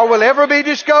unknown, or will ever be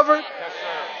discovered?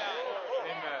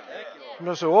 And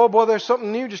I say, oh boy, there's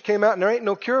something new just came out and there ain't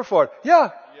no cure for it. Yeah.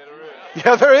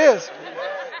 Yeah, there is.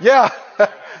 Yeah.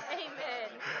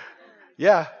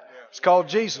 Yeah. It's called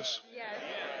Jesus.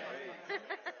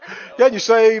 Can you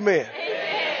say amen?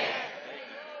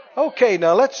 Okay,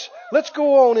 now let's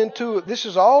go on into it. This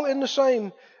is all in the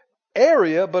same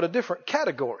area, but a different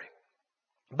category.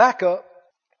 Back up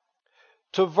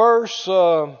to verse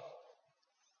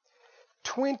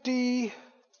 28.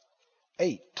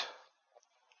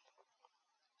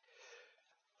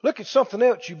 Look at something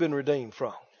else you've been redeemed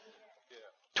from.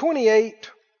 28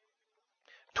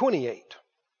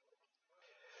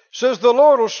 says, the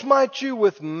Lord will smite you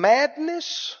with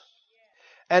madness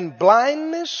and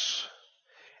blindness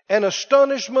and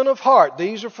astonishment of heart.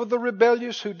 These are for the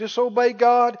rebellious who disobey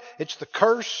God. It's the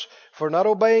curse for not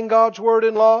obeying God's word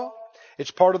and law.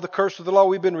 It's part of the curse of the law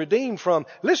we've been redeemed from.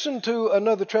 Listen to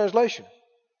another translation.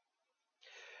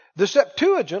 The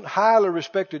Septuagint, highly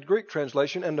respected Greek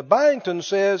translation, and the Byington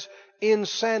says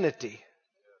insanity.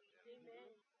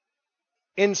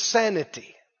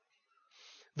 Insanity.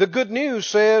 The Good News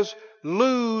says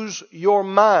lose your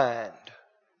mind.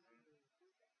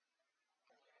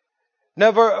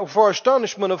 Now, for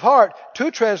astonishment of heart,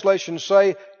 two translations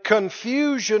say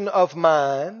confusion of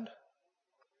mind,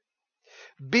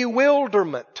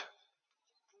 bewilderment,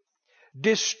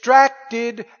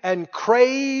 distracted and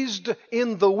crazed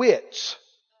in the wits,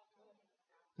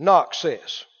 Knox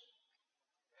says.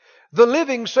 The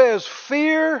Living says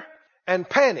fear and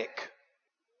panic.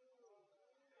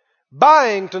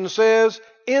 Byington says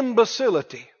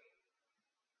imbecility,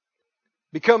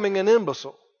 becoming an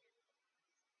imbecile.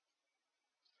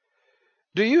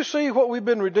 Do you see what we've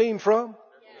been redeemed from?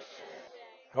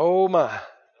 Oh my.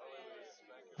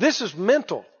 This is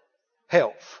mental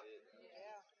health.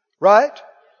 Right?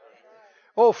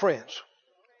 Oh friends,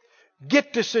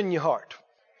 get this in your heart.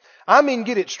 I mean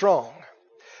get it strong.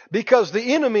 Because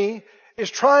the enemy is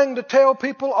trying to tell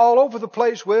people all over the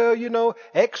place, well, you know,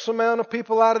 X amount of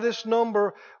people out of this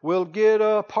number will get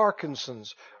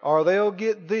Parkinson's, or they'll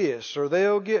get this, or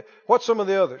they'll get, what's some of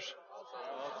the others?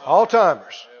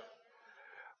 Alzheimer's.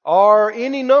 Or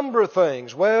any number of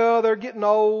things. Well, they're getting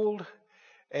old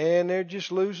and they're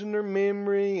just losing their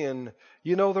memory and,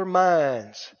 you know, their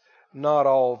minds not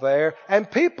all there. And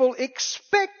people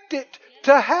expect it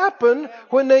to happen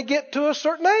when they get to a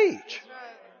certain age.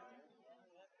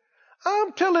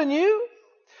 I'm telling you,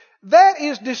 that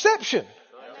is deception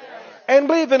and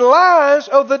believing lies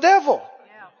of the devil.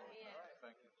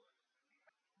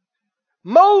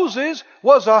 Moses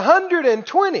was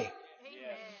 120.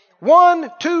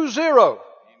 120.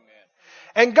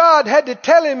 And God had to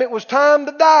tell him it was time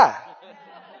to die.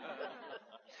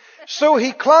 So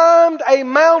he climbed a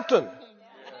mountain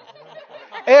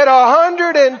at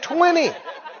 120.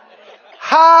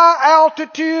 High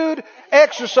altitude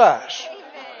exercise.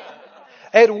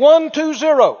 At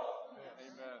 120.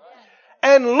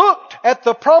 And looked at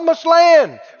the promised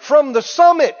land from the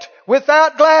summit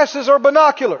without glasses or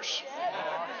binoculars.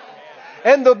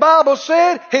 And the Bible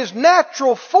said his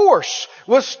natural force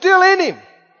was still in him.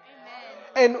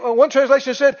 And one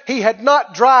translation said he had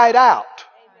not dried out.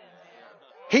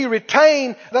 He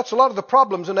retained, that's a lot of the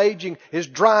problems in aging, is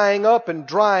drying up and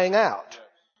drying out.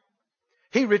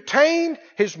 He retained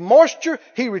his moisture.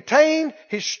 He retained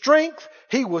his strength.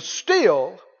 He was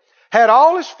still, had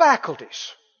all his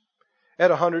faculties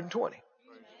at 120.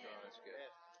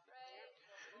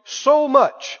 So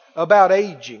much about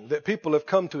aging that people have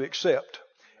come to accept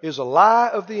is a lie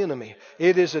of the enemy.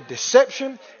 It is a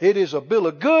deception. It is a bill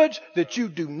of goods that you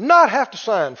do not have to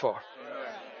sign for.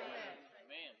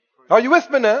 Are you with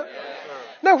me now?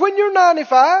 Now, when you're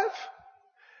 95,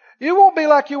 you won't be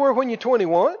like you were when you're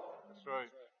 21.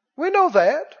 We know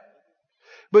that.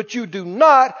 But you do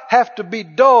not have to be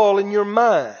dull in your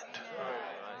mind.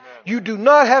 You do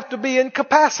not have to be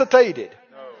incapacitated.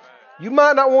 You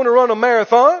might not want to run a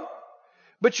marathon,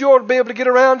 but you ought to be able to get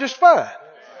around just fine.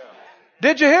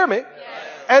 Did you hear me? Yes.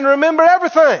 And remember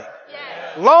everything.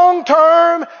 Yes. Long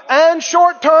term and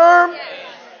short term. Yes.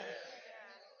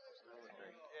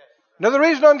 Now the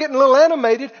reason I'm getting a little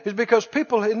animated is because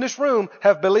people in this room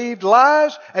have believed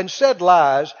lies and said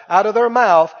lies out of their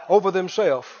mouth over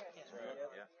themselves.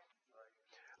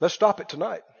 Let's stop it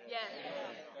tonight. Yes.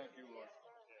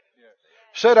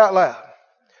 Say it out loud.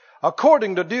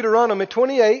 According to Deuteronomy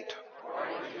 28.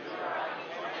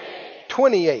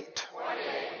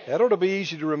 That ought to be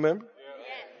easy to remember.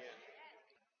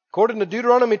 According to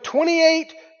Deuteronomy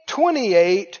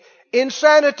 28:28,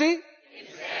 insanity,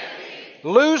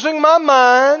 losing my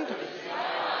mind,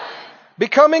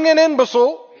 becoming an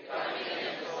imbecile,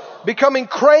 becoming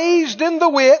crazed in the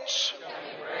wits,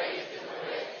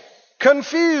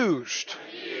 confused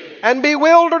and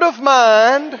bewildered of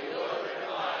mind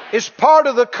is part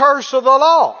of the curse of the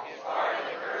law.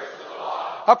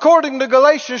 According to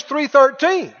Galatians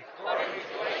 3:13,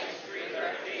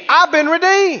 I've been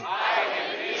redeemed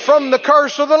from the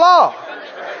curse of the law.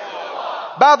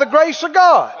 By the grace of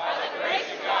God,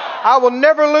 I will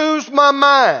never lose my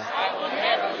mind.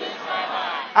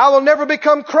 I will never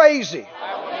become crazy.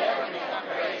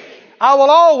 I will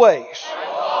always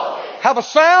have a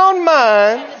sound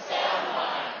mind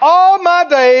all my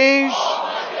days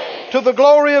to the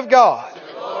glory of God.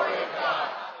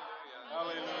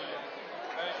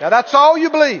 Now that's all you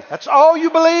believe. That's all you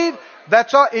believe.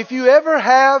 That's all. If you ever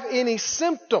have any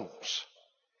symptoms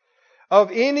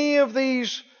of any of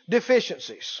these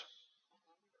deficiencies,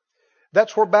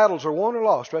 that's where battles are won or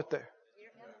lost right there.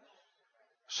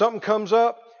 Something comes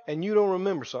up and you don't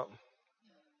remember something.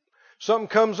 Something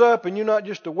comes up and you're not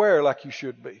just aware like you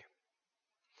should be.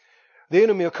 The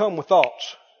enemy will come with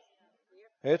thoughts.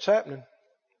 It's happening.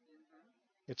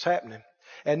 It's happening.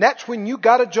 And that's when you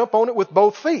got to jump on it with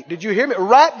both feet. Did you hear me?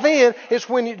 Right then is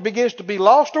when it begins to be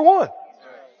lost or won.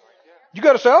 You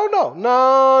got to say,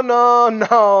 oh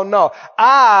no.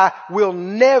 I will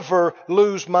never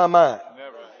lose my mind.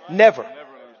 Never.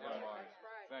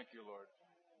 Thank you, Lord.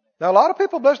 Now a lot of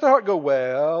people, bless their heart, go,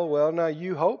 well, now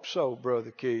you hope so,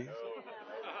 Brother Keith.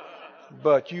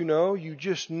 But you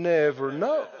just never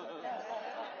know.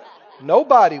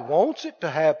 Nobody wants it to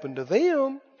happen to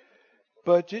them.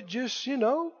 But it just,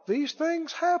 these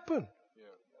things happen.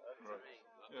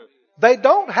 They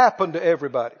don't happen to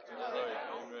everybody.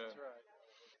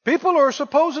 People are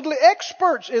supposedly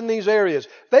experts in these areas.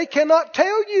 They cannot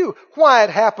tell you why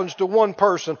it happens to one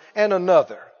person and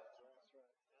another.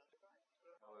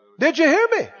 Did you hear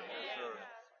me?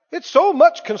 It's so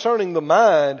much concerning the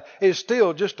mind is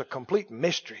still just a complete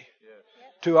mystery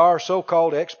to our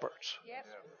so-called experts.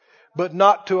 But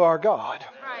not to our God.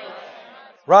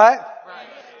 Right?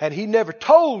 And He never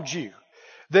told you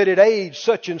that at age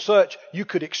such and such you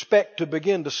could expect to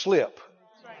begin to slip.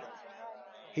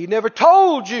 He never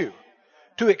told you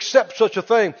to accept such a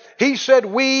thing. He said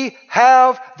we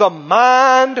have the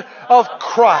mind of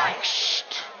Christ.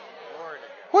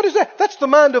 What is that? That's the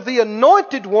mind of the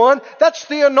anointed one. That's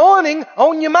the anointing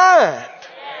on your mind.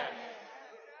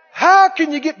 How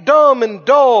can you get dumb and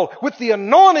dull with the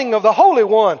anointing of the Holy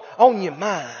One on your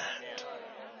mind?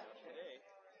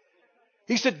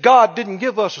 He said God didn't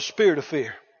give us a spirit of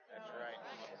fear.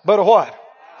 But of what?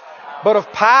 But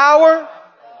of power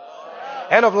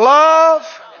and of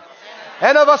love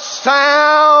and of a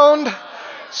sound.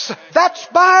 That's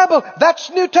Bible. That's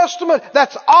New Testament.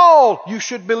 That's all you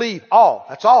should believe. All.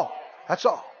 That's all. That's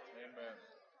all.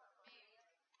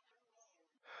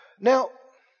 Now,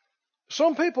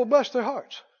 some people, bless their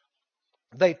hearts,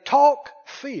 they talk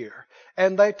fear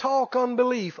and they talk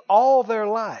unbelief all their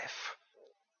life.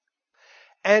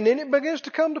 And then it begins to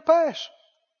come to pass.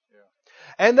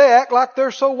 And they act like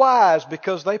they're so wise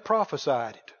because they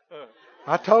prophesied it.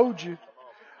 I told you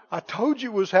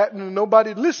it was happening and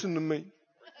nobody'd listen to me.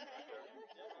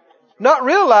 Not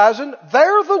realizing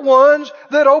they're the ones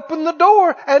that opened the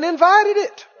door and invited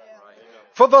it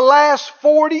for the last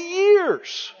 40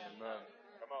 years.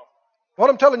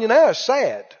 What I'm telling you now is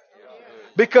sad.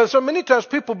 Because so many times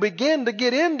people begin to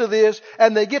get into this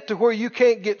and they get to where you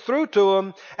can't get through to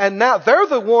them. And now they're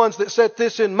the ones that set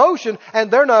this in motion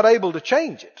and they're not able to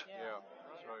change it.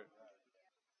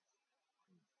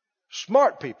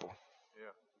 Smart people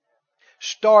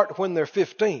start when they're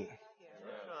 15.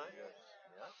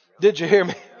 Did you hear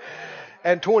me?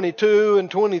 And 22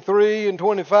 and 23 and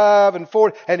 25 and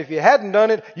 40. And if you hadn't done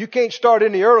it, you can't start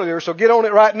any earlier, so get on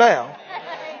it right now.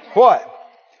 What?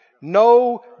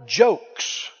 No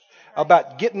jokes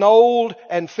about getting old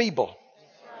and feeble.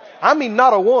 I mean,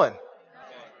 not a one.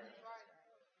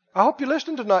 I hope you're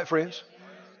listening tonight, friends.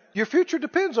 Your future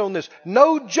depends on this.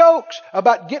 No jokes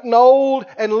about getting old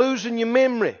and losing your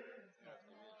memory.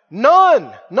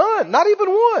 None. None. Not even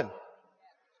one.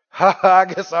 I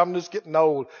guess I'm just getting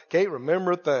old. Can't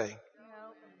remember a thing.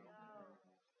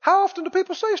 How often do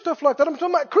people say stuff like that? I'm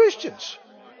talking about Christians.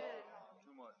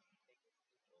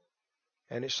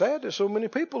 And it's sad that so many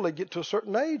people, they get to a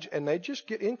certain age and they just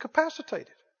get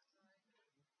incapacitated.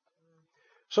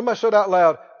 Somebody said out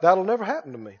loud, that'll never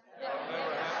happen to me.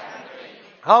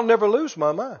 I'll never lose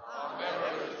my mind.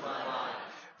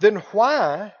 Then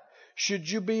why should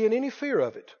you be in any fear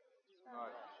of it?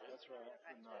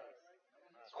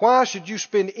 Why should you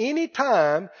spend any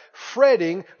time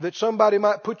fretting that somebody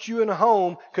might put you in a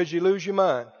home because you lose your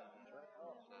mind?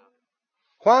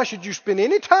 Why should you spend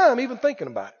any time even thinking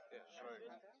about it?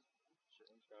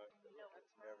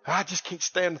 I just can't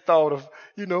stand the thought of,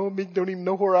 me don't even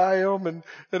know where I am and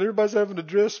everybody's having to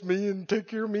dress me and take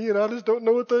care of me and I just don't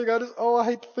know a thing. I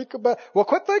hate to think about it. Well,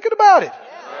 quit thinking about it.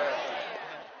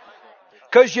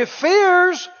 Because your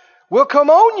fears will come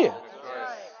on you.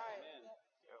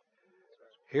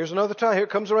 Here's another time. Here it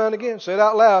comes around again. Say it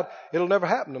out loud. It'll never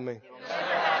happen to me.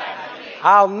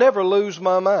 I'll never lose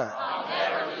my mind.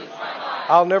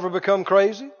 I'll never become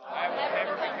crazy.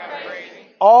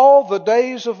 All the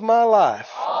days of my life,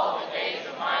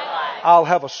 I'll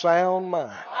have a sound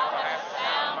mind.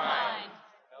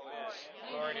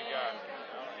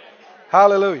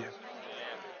 Hallelujah.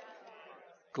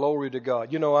 Glory to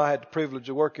God. I had the privilege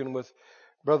of working with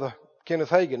Brother Kenneth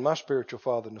Hagin, my spiritual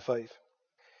father in the faith.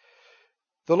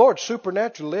 The Lord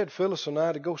supernaturally led Phyllis and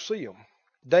I to go see him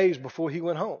days before he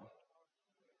went home.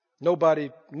 Nobody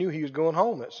knew he was going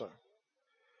home that summer.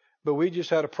 But we just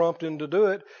had a prompting to do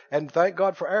it, and thank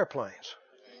God for airplanes.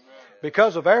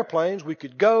 Because of airplanes, we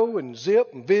could go and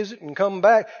zip and visit and come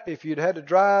back. If you'd had to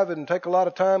drive and take a lot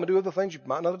of time and do other things, you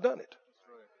might not have done it.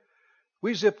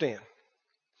 We zipped in.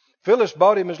 Phyllis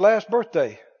bought him his last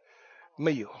birthday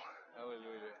meal.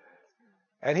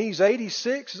 And he's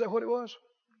 86, is that what it was?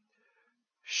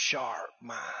 Sharp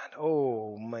mind.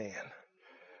 Oh, man.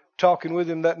 Talking with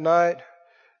him that night,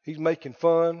 he's making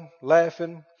fun,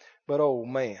 laughing. But, oh,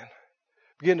 man,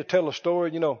 begin to tell a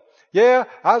story, I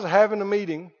was having a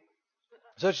meeting,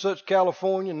 such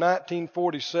California,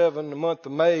 1947, the month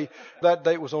of May. That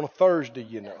date was on a Thursday,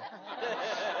 Hallelujah.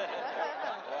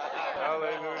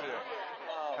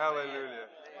 Hallelujah.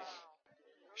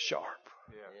 Sharp.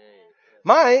 Yeah.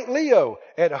 My Aunt Leo,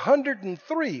 at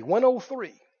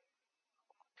 103,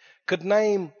 could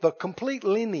name the complete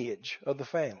lineage of the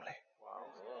family.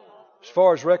 As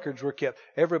far as records were kept,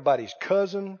 everybody's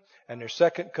cousin and their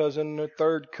second cousin and their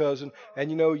third cousin.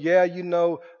 And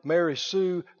Mary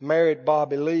Sue married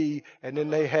Bobby Lee, and then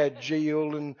they had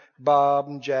Jill and Bob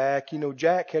and Jack.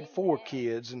 Jack had 4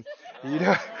 kids, and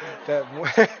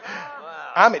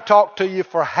I may talk to you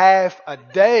for half a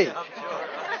day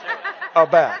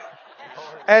about it.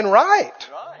 And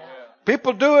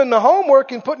people doing the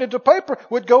homework and putting it to paper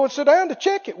would go and sit down to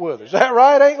check it with us. Is that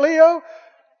right, Aunt Leo?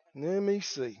 Let me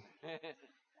see.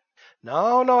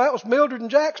 No, that was Mildred and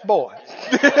Jack's boy.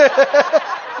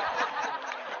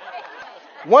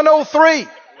 103.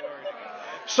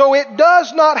 So it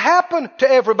does not happen to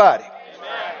everybody.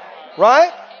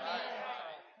 Right?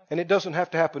 And it doesn't have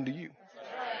to happen to you.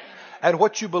 And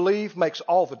what you believe makes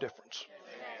all the difference.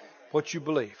 What you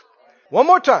believe. One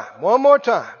more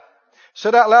time.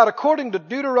 Said out loud, according to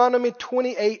Deuteronomy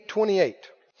 28:28.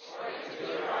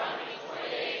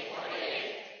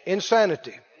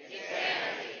 Insanity.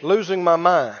 Losing my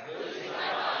mind.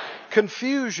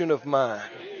 Confusion of mind.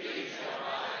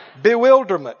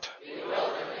 Bewilderment.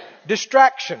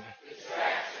 Distraction.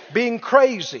 Being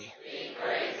crazy.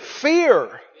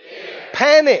 Fear.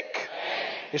 Panic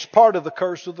is part of the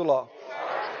curse of the law.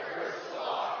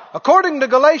 According to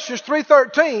Galatians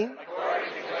 3:13,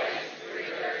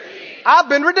 I've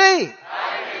been redeemed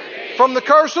from the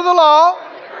curse of the law.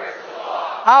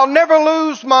 I'll never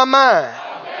lose my mind.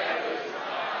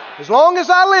 As long as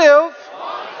I live,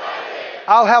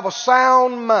 I'll have a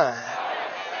sound mind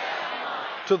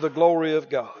to the glory of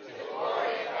God.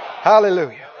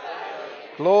 Hallelujah.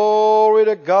 Glory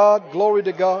to God. Glory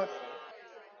to God.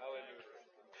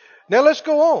 Now let's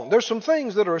go on. There's some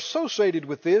things that are associated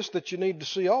with this that you need to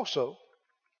see also.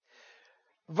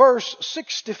 verse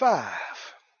 65.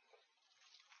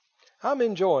 I'm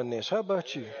enjoying this. How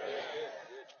about you?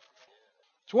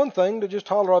 It's one thing to just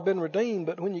holler, I've been redeemed,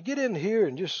 but when you get in here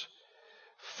and just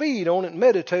feed on it,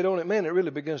 meditate on it, man, it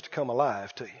really begins to come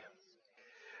alive to you.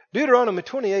 Deuteronomy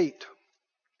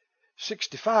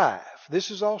 28:65.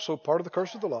 This is also part of the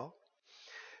curse of the law.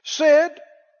 Said,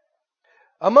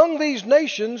 among these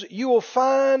nations you will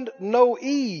find no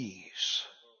ease.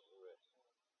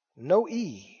 No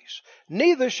ease.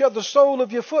 Neither shall the sole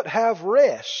of your foot have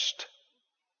rest.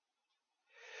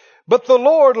 But the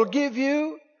Lord will give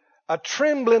you a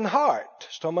trembling heart.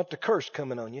 It's talking about the curse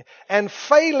coming on you. And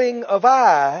failing of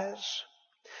eyes.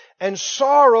 And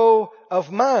sorrow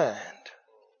of mind.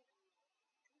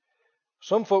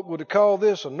 Some folk would call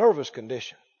this a nervous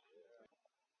condition.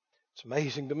 It's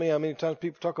amazing to me how many times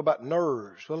people talk about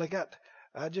nerves. Well,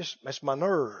 that's my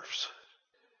nerves.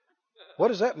 What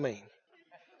does that mean?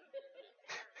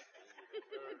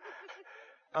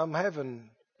 I'm having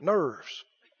nerves.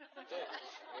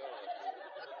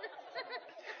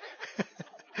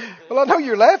 Well, I know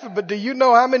you're laughing, but do you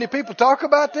know how many people talk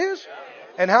about this?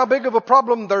 And how big of a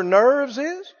problem their nerves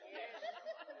is?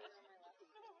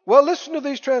 Well, listen to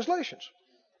these translations.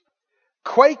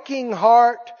 Quaking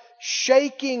heart,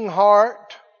 shaking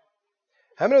heart.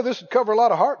 How many of this would cover a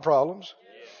lot of heart problems?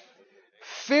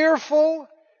 Fearful,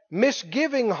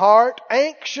 misgiving heart,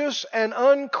 anxious and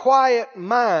unquiet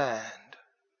mind.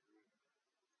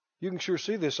 You can sure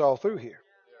see this all through here.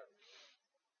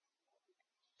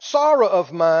 Sorrow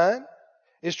of mind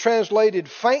is translated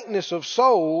faintness of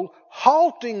soul,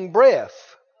 halting breath.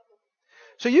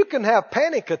 So you can have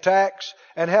panic attacks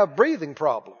and have breathing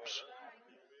problems.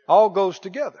 All goes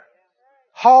together.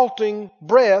 Halting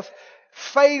breath,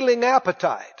 failing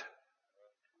appetite.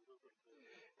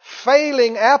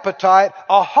 Failing appetite,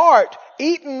 a heart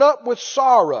eaten up with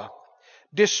sorrow.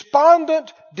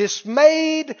 Despondent,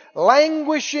 dismayed,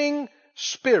 languishing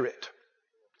spirit.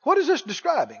 What is this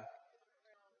describing?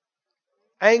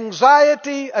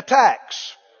 Anxiety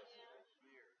attacks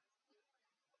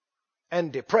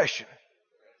and depression.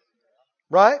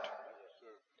 Right?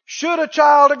 Should a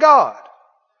child of God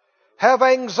have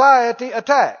anxiety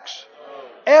attacks?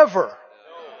 Ever?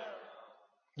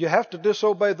 You have to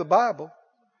disobey the Bible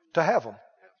to have them.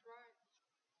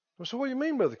 So what do you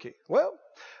mean, Brother Keith? Well,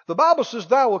 the Bible says,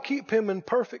 thou will keep him in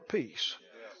perfect peace,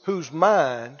 whose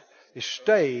mind is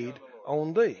stayed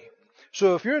on thee.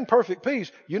 So if you're in perfect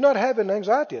peace, you're not having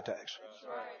anxiety attacks.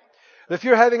 If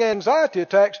you're having anxiety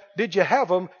attacks, did you have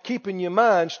them keeping your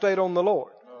mind stayed on the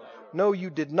Lord? No, you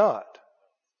did not.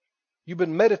 You've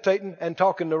been meditating and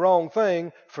talking the wrong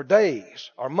thing for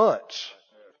days or months.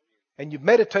 And you've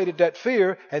meditated that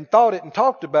fear and thought it and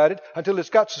talked about it until it's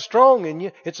got so strong in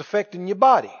you, it's affecting your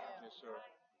body.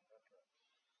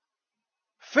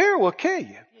 Fear will kill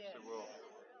you.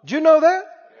 Do you know that?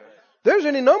 There's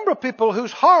any number of people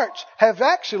whose hearts have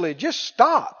actually just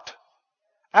stopped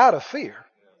out of fear.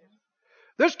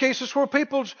 There's cases where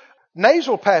people's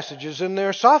nasal passages and their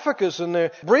esophagus and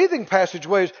their breathing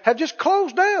passageways have just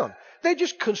closed down. They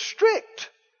just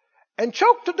constrict and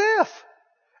choke to death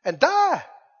and die.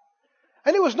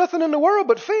 And it was nothing in the world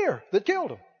but fear that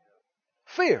killed them.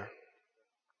 Fear.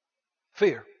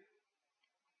 Fear.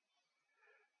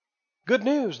 Good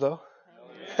news, though.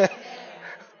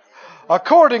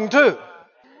 According to,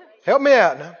 help me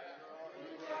out now,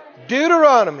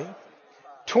 Deuteronomy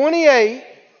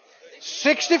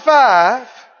 28:65,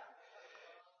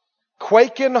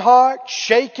 quaking heart,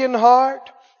 shaking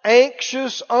heart,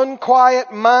 anxious,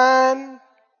 unquiet mind,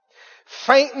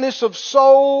 faintness of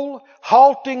soul,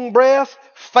 halting breath,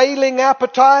 failing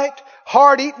appetite,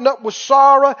 heart eaten up with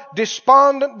sorrow,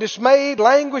 despondent, dismayed,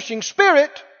 languishing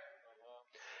spirit,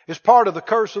 is part of the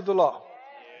curse of the law.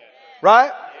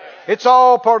 Right? It's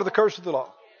all part of the curse of the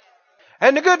law.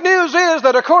 And the good news is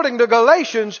that according to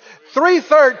Galatians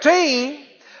 3:13,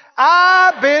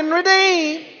 I've been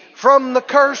redeemed from the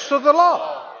curse of the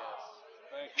law.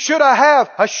 Should I have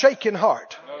a shaking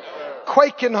heart,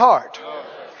 quaking heart,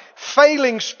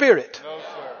 failing spirit,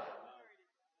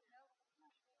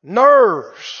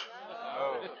 nerves?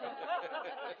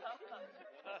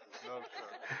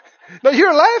 Now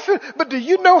you're laughing, but do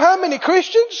you know how many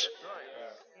Christians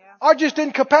are just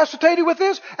incapacitated with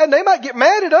this? And they might get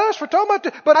mad at us for talking about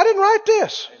this, but I didn't write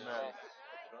this.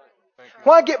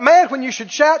 Why get mad when you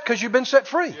should shout because you've been set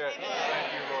free?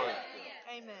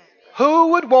 Who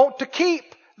would want to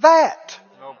keep that?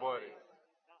 Nobody.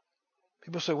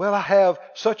 People say, well, I have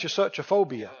such a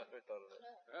phobia.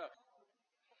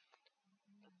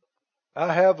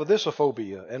 I have a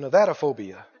thisophobia and a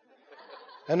thatophobia.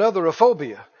 Another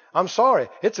phobia. I'm sorry,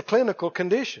 it's a clinical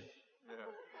condition.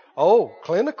 Oh,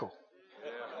 clinical.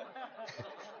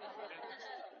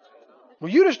 Well,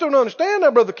 you just don't understand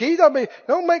that, Brother Keith. I mean,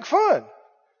 don't make fun.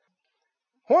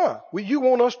 Why? Well, you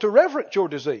want us to reverence your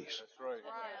disease. That's right.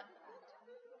 That's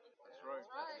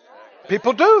right.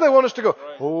 People do. They want us to go,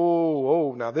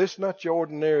 oh, now this is not your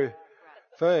ordinary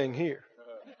thing here.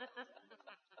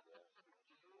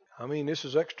 I mean, this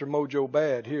is extra mojo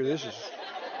bad here. This is...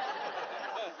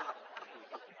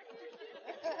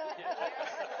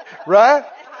 Right?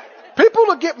 People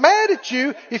will get mad at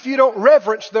you if you don't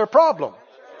reverence their problem.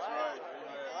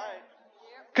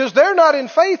 Because they're not in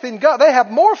faith in God. They have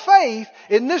more faith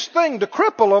in this thing to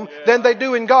cripple them than they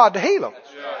do in God to heal them.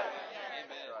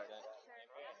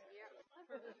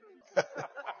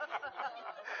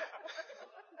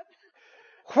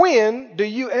 When do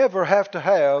you ever have to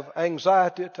have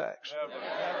anxiety attacks?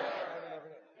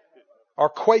 Or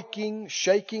quaking,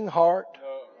 shaking heart?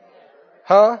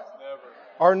 Huh?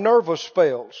 Or nervous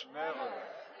spells?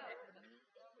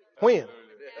 When?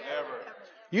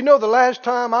 You know the last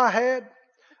time I had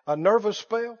a nervous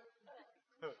spell?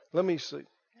 Let me see.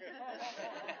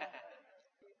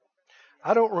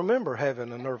 I don't remember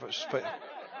having a nervous spell.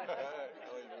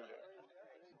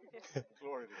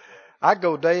 I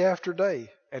go day after day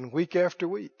and week after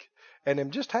week and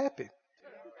am just happy.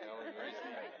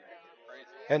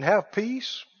 And have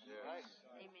peace.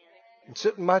 And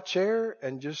sit in my chair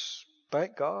and just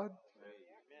thank God.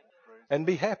 And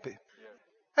be happy.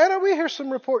 And we hear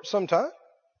some reports sometimes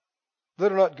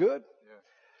that are not good.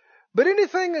 But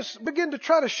anything that's begin to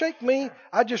try to shake me,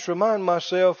 I just remind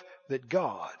myself that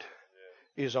God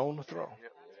is on the throne.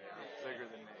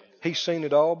 He's seen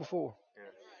it all before.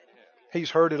 He's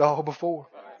heard it all before.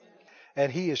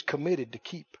 And He is committed to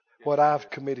keep what I've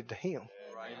committed to Him.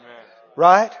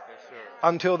 Right?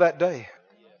 Until that day.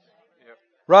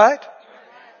 Right?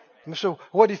 And so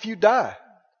what if you die?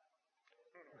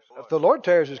 If the Lord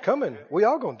tarries is coming, we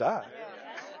all going to die.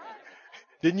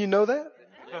 Didn't you know that?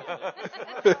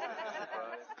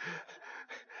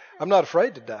 I'm not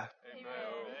afraid to die.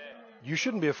 You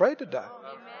shouldn't be afraid to die.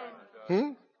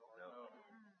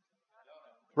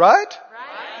 Right?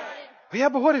 Yeah,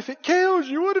 but what if it kills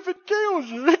you? What if it kills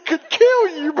you? It could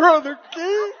kill you, Brother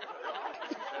Keith.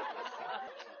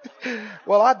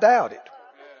 Well, I doubt it.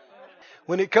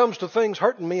 When it comes to things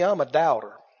hurting me, I'm a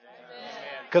doubter.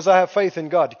 Because I have faith in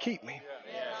God to keep me.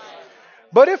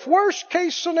 But if worst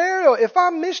case scenario, if I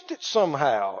missed it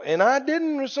somehow and I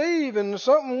didn't receive and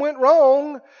something went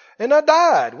wrong and I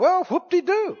died, well,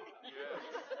 whoop-de-doo.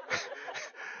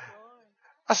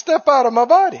 I step out of my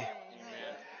body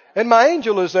and my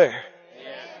angel is there.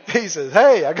 He says,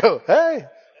 hey, I go, hey,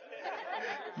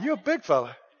 you're a big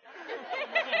fella.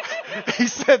 He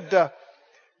said, do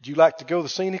you like to go the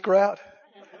scenic route?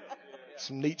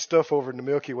 Some neat stuff over in the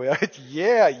Milky Way.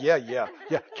 Yeah.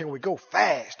 Can we go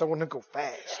fast? I want to go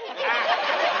fast.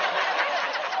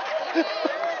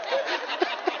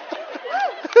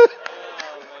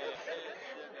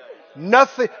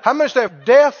 Nothing. How much that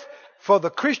death for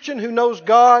the Christian who knows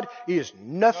God is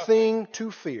nothing to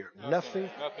fear.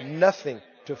 Nothing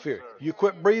to fear. You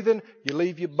quit breathing, you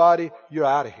leave your body, you're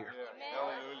out of here.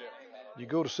 You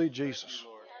go to see Jesus.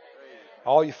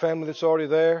 All your family that's already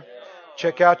there.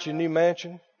 Check out your new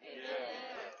mansion.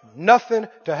 Nothing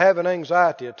to have an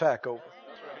anxiety attack over.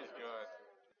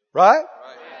 Right?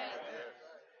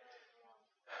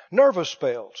 Nervous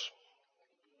spells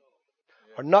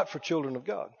are not for children of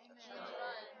God.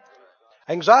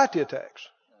 Anxiety attacks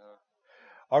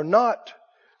are not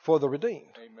for the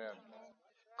redeemed.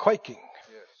 Quaking,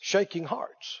 shaking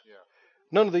hearts.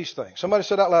 None of these things. Somebody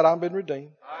said out loud, I've been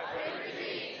redeemed.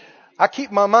 I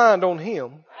keep my mind on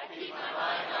Him.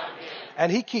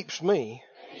 And He keeps me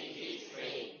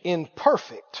in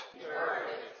perfect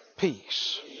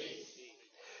peace.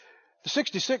 The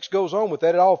 66 goes on with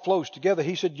that. It all flows together.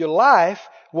 He said, your life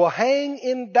will hang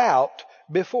in doubt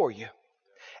before you.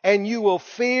 And you will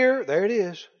fear, there it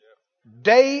is,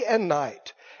 day and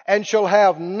night. And shall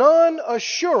have none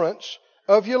assurance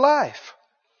of your life.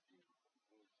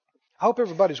 I hope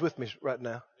everybody's with me right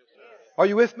now. Are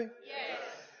you with me? Yes.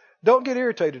 Don't get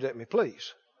irritated at me,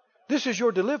 please. This is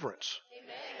your deliverance.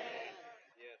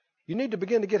 You need to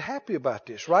begin to get happy about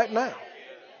this right now.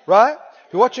 Right?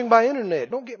 If you're watching by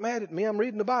internet, don't get mad at me. I'm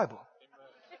reading the Bible.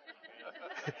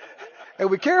 And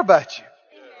we care about you.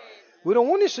 We don't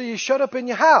want to see you shut up in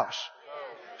your house,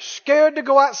 scared to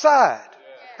go outside.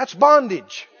 That's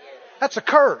bondage. That's a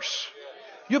curse.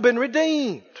 You've been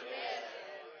redeemed.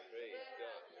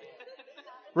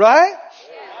 Right?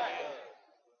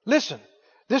 Listen.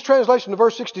 This translation of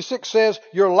verse 66 says,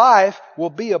 your life will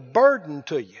be a burden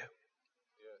to you.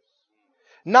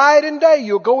 Night and day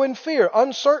you'll go in fear,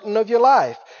 uncertain of your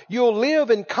life. You'll live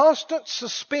in constant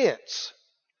suspense,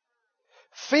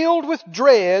 filled with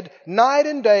dread, night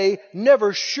and day,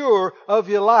 never sure of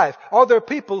your life. Are there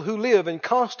people who live in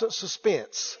constant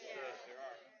suspense?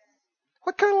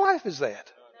 What kind of life is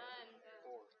that?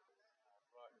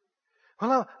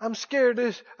 Well, I'm scared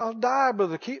I'll die,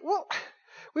 Brother Keith. Well,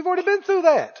 we've already been through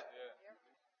that.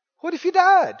 What if you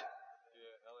died?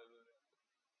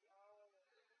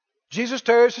 Jesus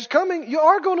tarries his coming. You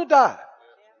are going to die.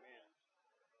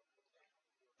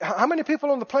 How many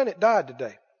people on the planet died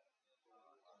today?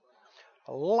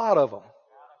 A lot of them.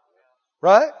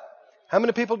 Right? How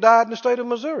many people died in the state of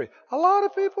Missouri? A lot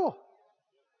of people.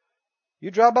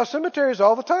 You drive by cemeteries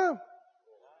all the time.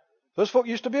 Those folk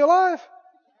used to be alive.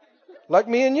 Like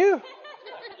me and you.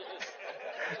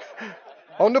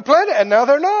 On the planet, and now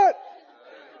they're not.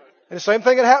 And the same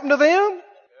thing that happened to them,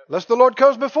 unless the Lord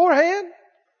comes beforehand,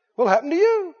 will happen to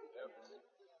you.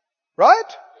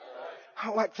 Right? I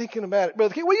don't like thinking about it,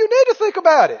 Brother Keith. Well, you need to think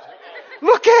about it.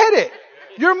 Look at it.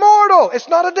 You're mortal. It's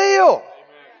not a deal.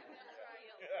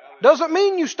 Doesn't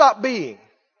mean you stop being.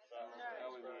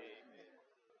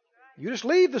 You just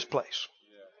leave this place.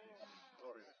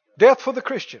 Death for the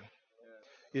Christian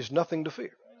is nothing to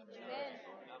fear.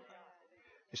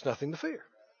 It's nothing to fear.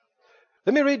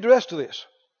 Let me read the rest of this.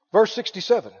 Verse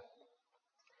 67.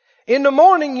 In the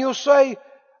morning you'll say,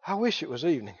 I wish it was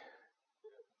evening.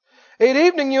 At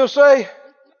evening you'll say,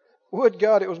 would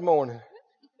God it was morning.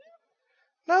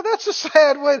 Now that's a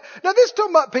sad way. Now this is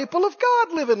talking about people of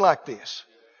God living like this.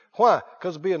 Why?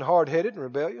 Because of being hard-headed and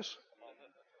rebellious.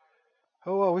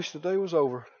 Oh, I wish the day was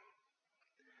over.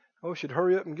 I wish it'd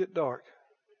hurry up and get dark.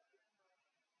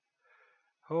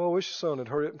 Oh, I wish the sun would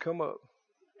hurry up and come up.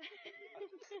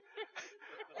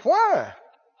 Why?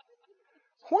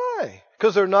 Why?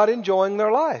 Because they're not enjoying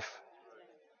their life.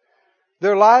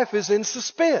 Their life is in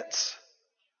suspense.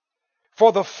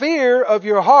 For the fear of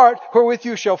your heart, wherewith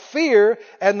you shall fear,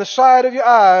 and the sight of your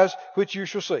eyes, which you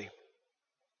shall see.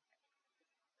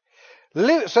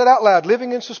 Say it out loud.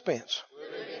 Living in suspense.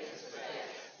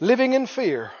 Living in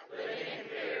fear.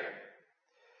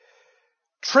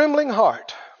 Trembling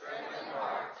heart.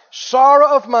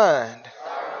 Sorrow of mind.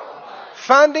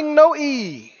 Finding no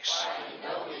ease.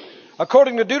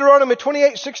 According to Deuteronomy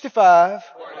 28:65,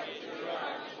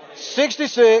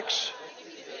 66,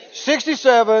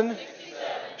 67,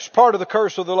 it's part of the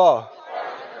curse of the law.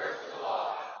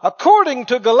 According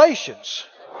to Galatians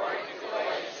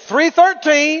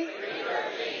 3:13,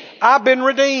 I've been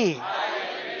redeemed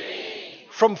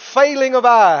from failing of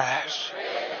eyes,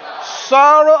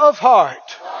 sorrow of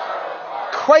heart,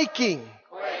 quaking,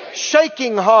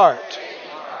 shaking heart,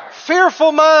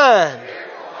 fearful mind,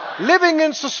 living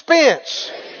in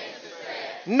suspense,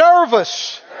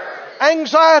 nervous,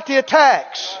 anxiety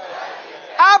attacks.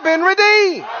 I've been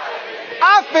redeemed.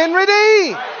 I've been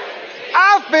redeemed.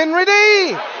 I've been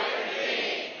redeemed.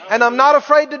 And I'm not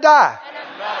afraid to die.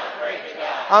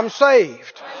 I'm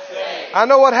saved. I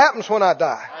know what happens when I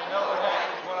die.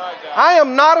 I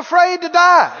am not afraid to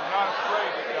die.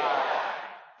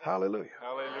 Hallelujah.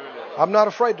 I'm not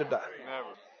afraid to die.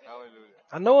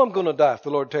 I know I'm going to die if the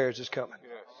Lord tarries his coming.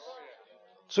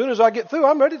 As soon as I get through,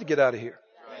 I'm ready to get out of here.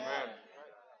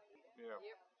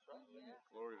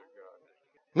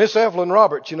 Miss Evelyn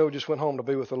Roberts, just went home to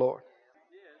be with the Lord.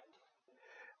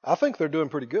 I think they're doing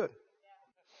pretty good.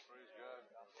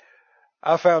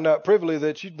 I found out privily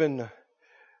that she'd been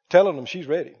telling them she's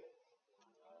ready.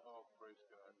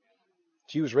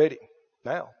 She was ready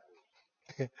now.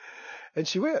 And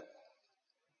she went.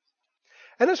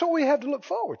 And that's what we have to look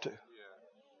forward to.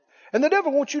 And the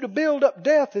devil wants you to build up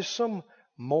death as some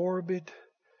morbid,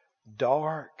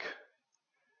 dark,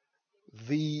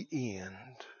 the end.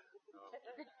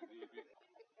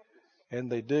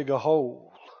 And they dig a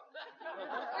hole.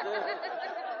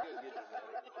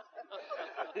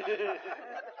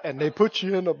 And they put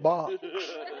you in a box.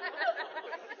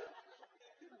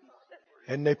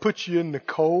 And they put you in the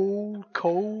cold,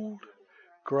 cold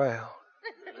ground.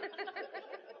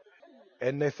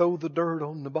 And they throw the dirt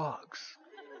on the box.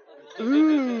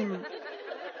 Ooh.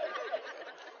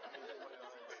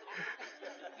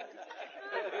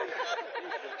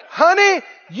 Honey,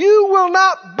 you will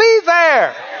not be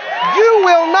there. You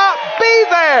will not be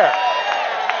there.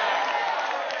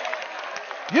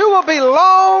 You will be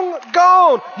long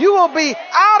gone. You will be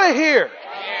out of here.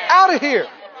 Out of here.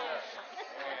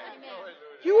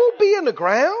 You won't be in the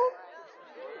ground.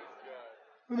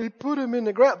 When they put them in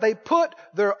the ground, they put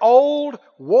their old,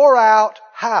 wore-out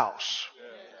house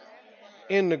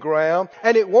in the ground,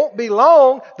 and it won't be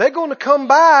long. They're going to come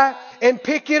by and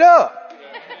pick it up.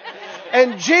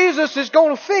 And Jesus is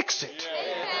going to fix it.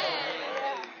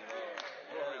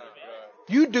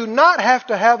 You do not have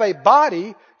to have a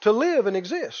body to live and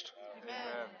exist.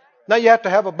 Now you have to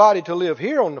have a body to live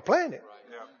here on the planet.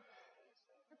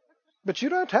 But you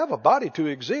don't have to have a body to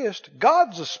exist.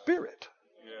 God's a spirit.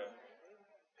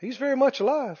 He's very much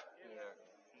alive.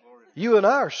 You and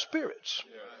I are spirits.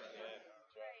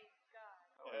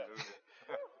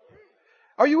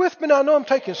 Are you with me now? I know I'm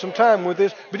taking some time with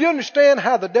this, but do you understand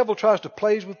how the devil tries to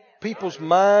play with people's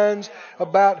minds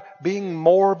about being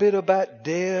morbid about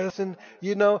death? And,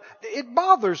 it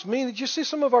bothers me that you see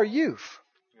some of our youth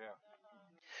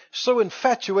so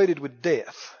infatuated with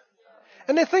death.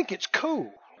 And they think it's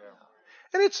cool.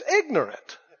 And it's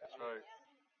ignorant.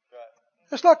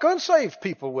 It's like unsaved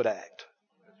people would act.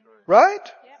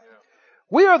 Right?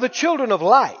 We are the children of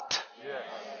light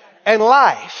and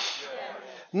life.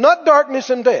 Not darkness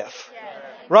and death.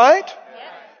 Right?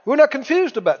 We're not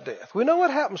confused about death. We know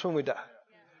what happens when we die.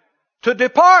 To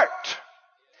depart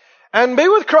and be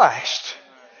with Christ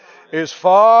is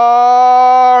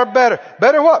far better.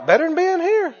 Better what? Better than being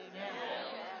here.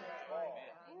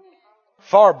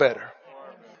 Far better.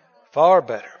 Far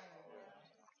better.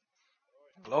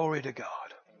 Glory to God.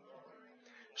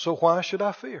 So why should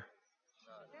I fear?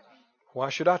 Why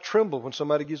should I tremble when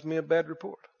somebody gives me a bad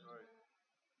report?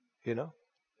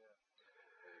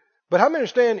 But how many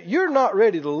understand you're not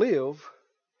ready to live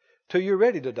till you're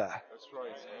ready to die? That's right.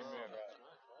 Amen.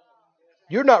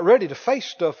 You're not ready to face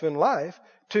stuff in life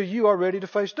till you are ready to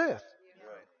face death.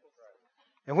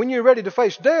 And when you're ready to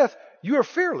face death, you are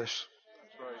fearless.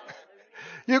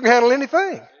 You can handle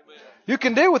anything. You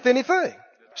can deal with anything.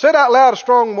 Say it out loud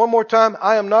strong one more time.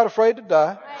 I am not afraid to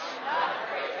die.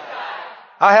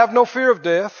 I have no fear of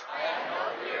death.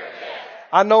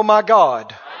 I know my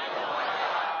God.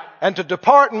 And to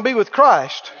depart and be with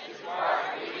Christ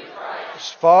is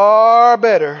far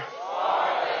better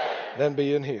than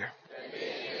being here.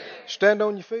 Stand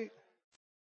on your feet.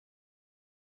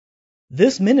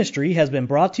 This ministry has been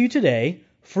brought to you today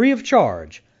free of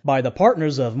charge by the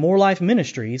partners of More Life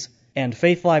Ministries and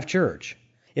Faith Life Church.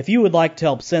 If you would like to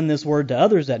help send this word to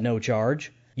others at no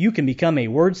charge, you can become a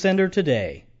word sender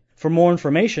today. For more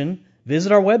information,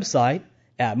 visit our website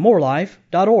at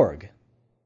morelife.org.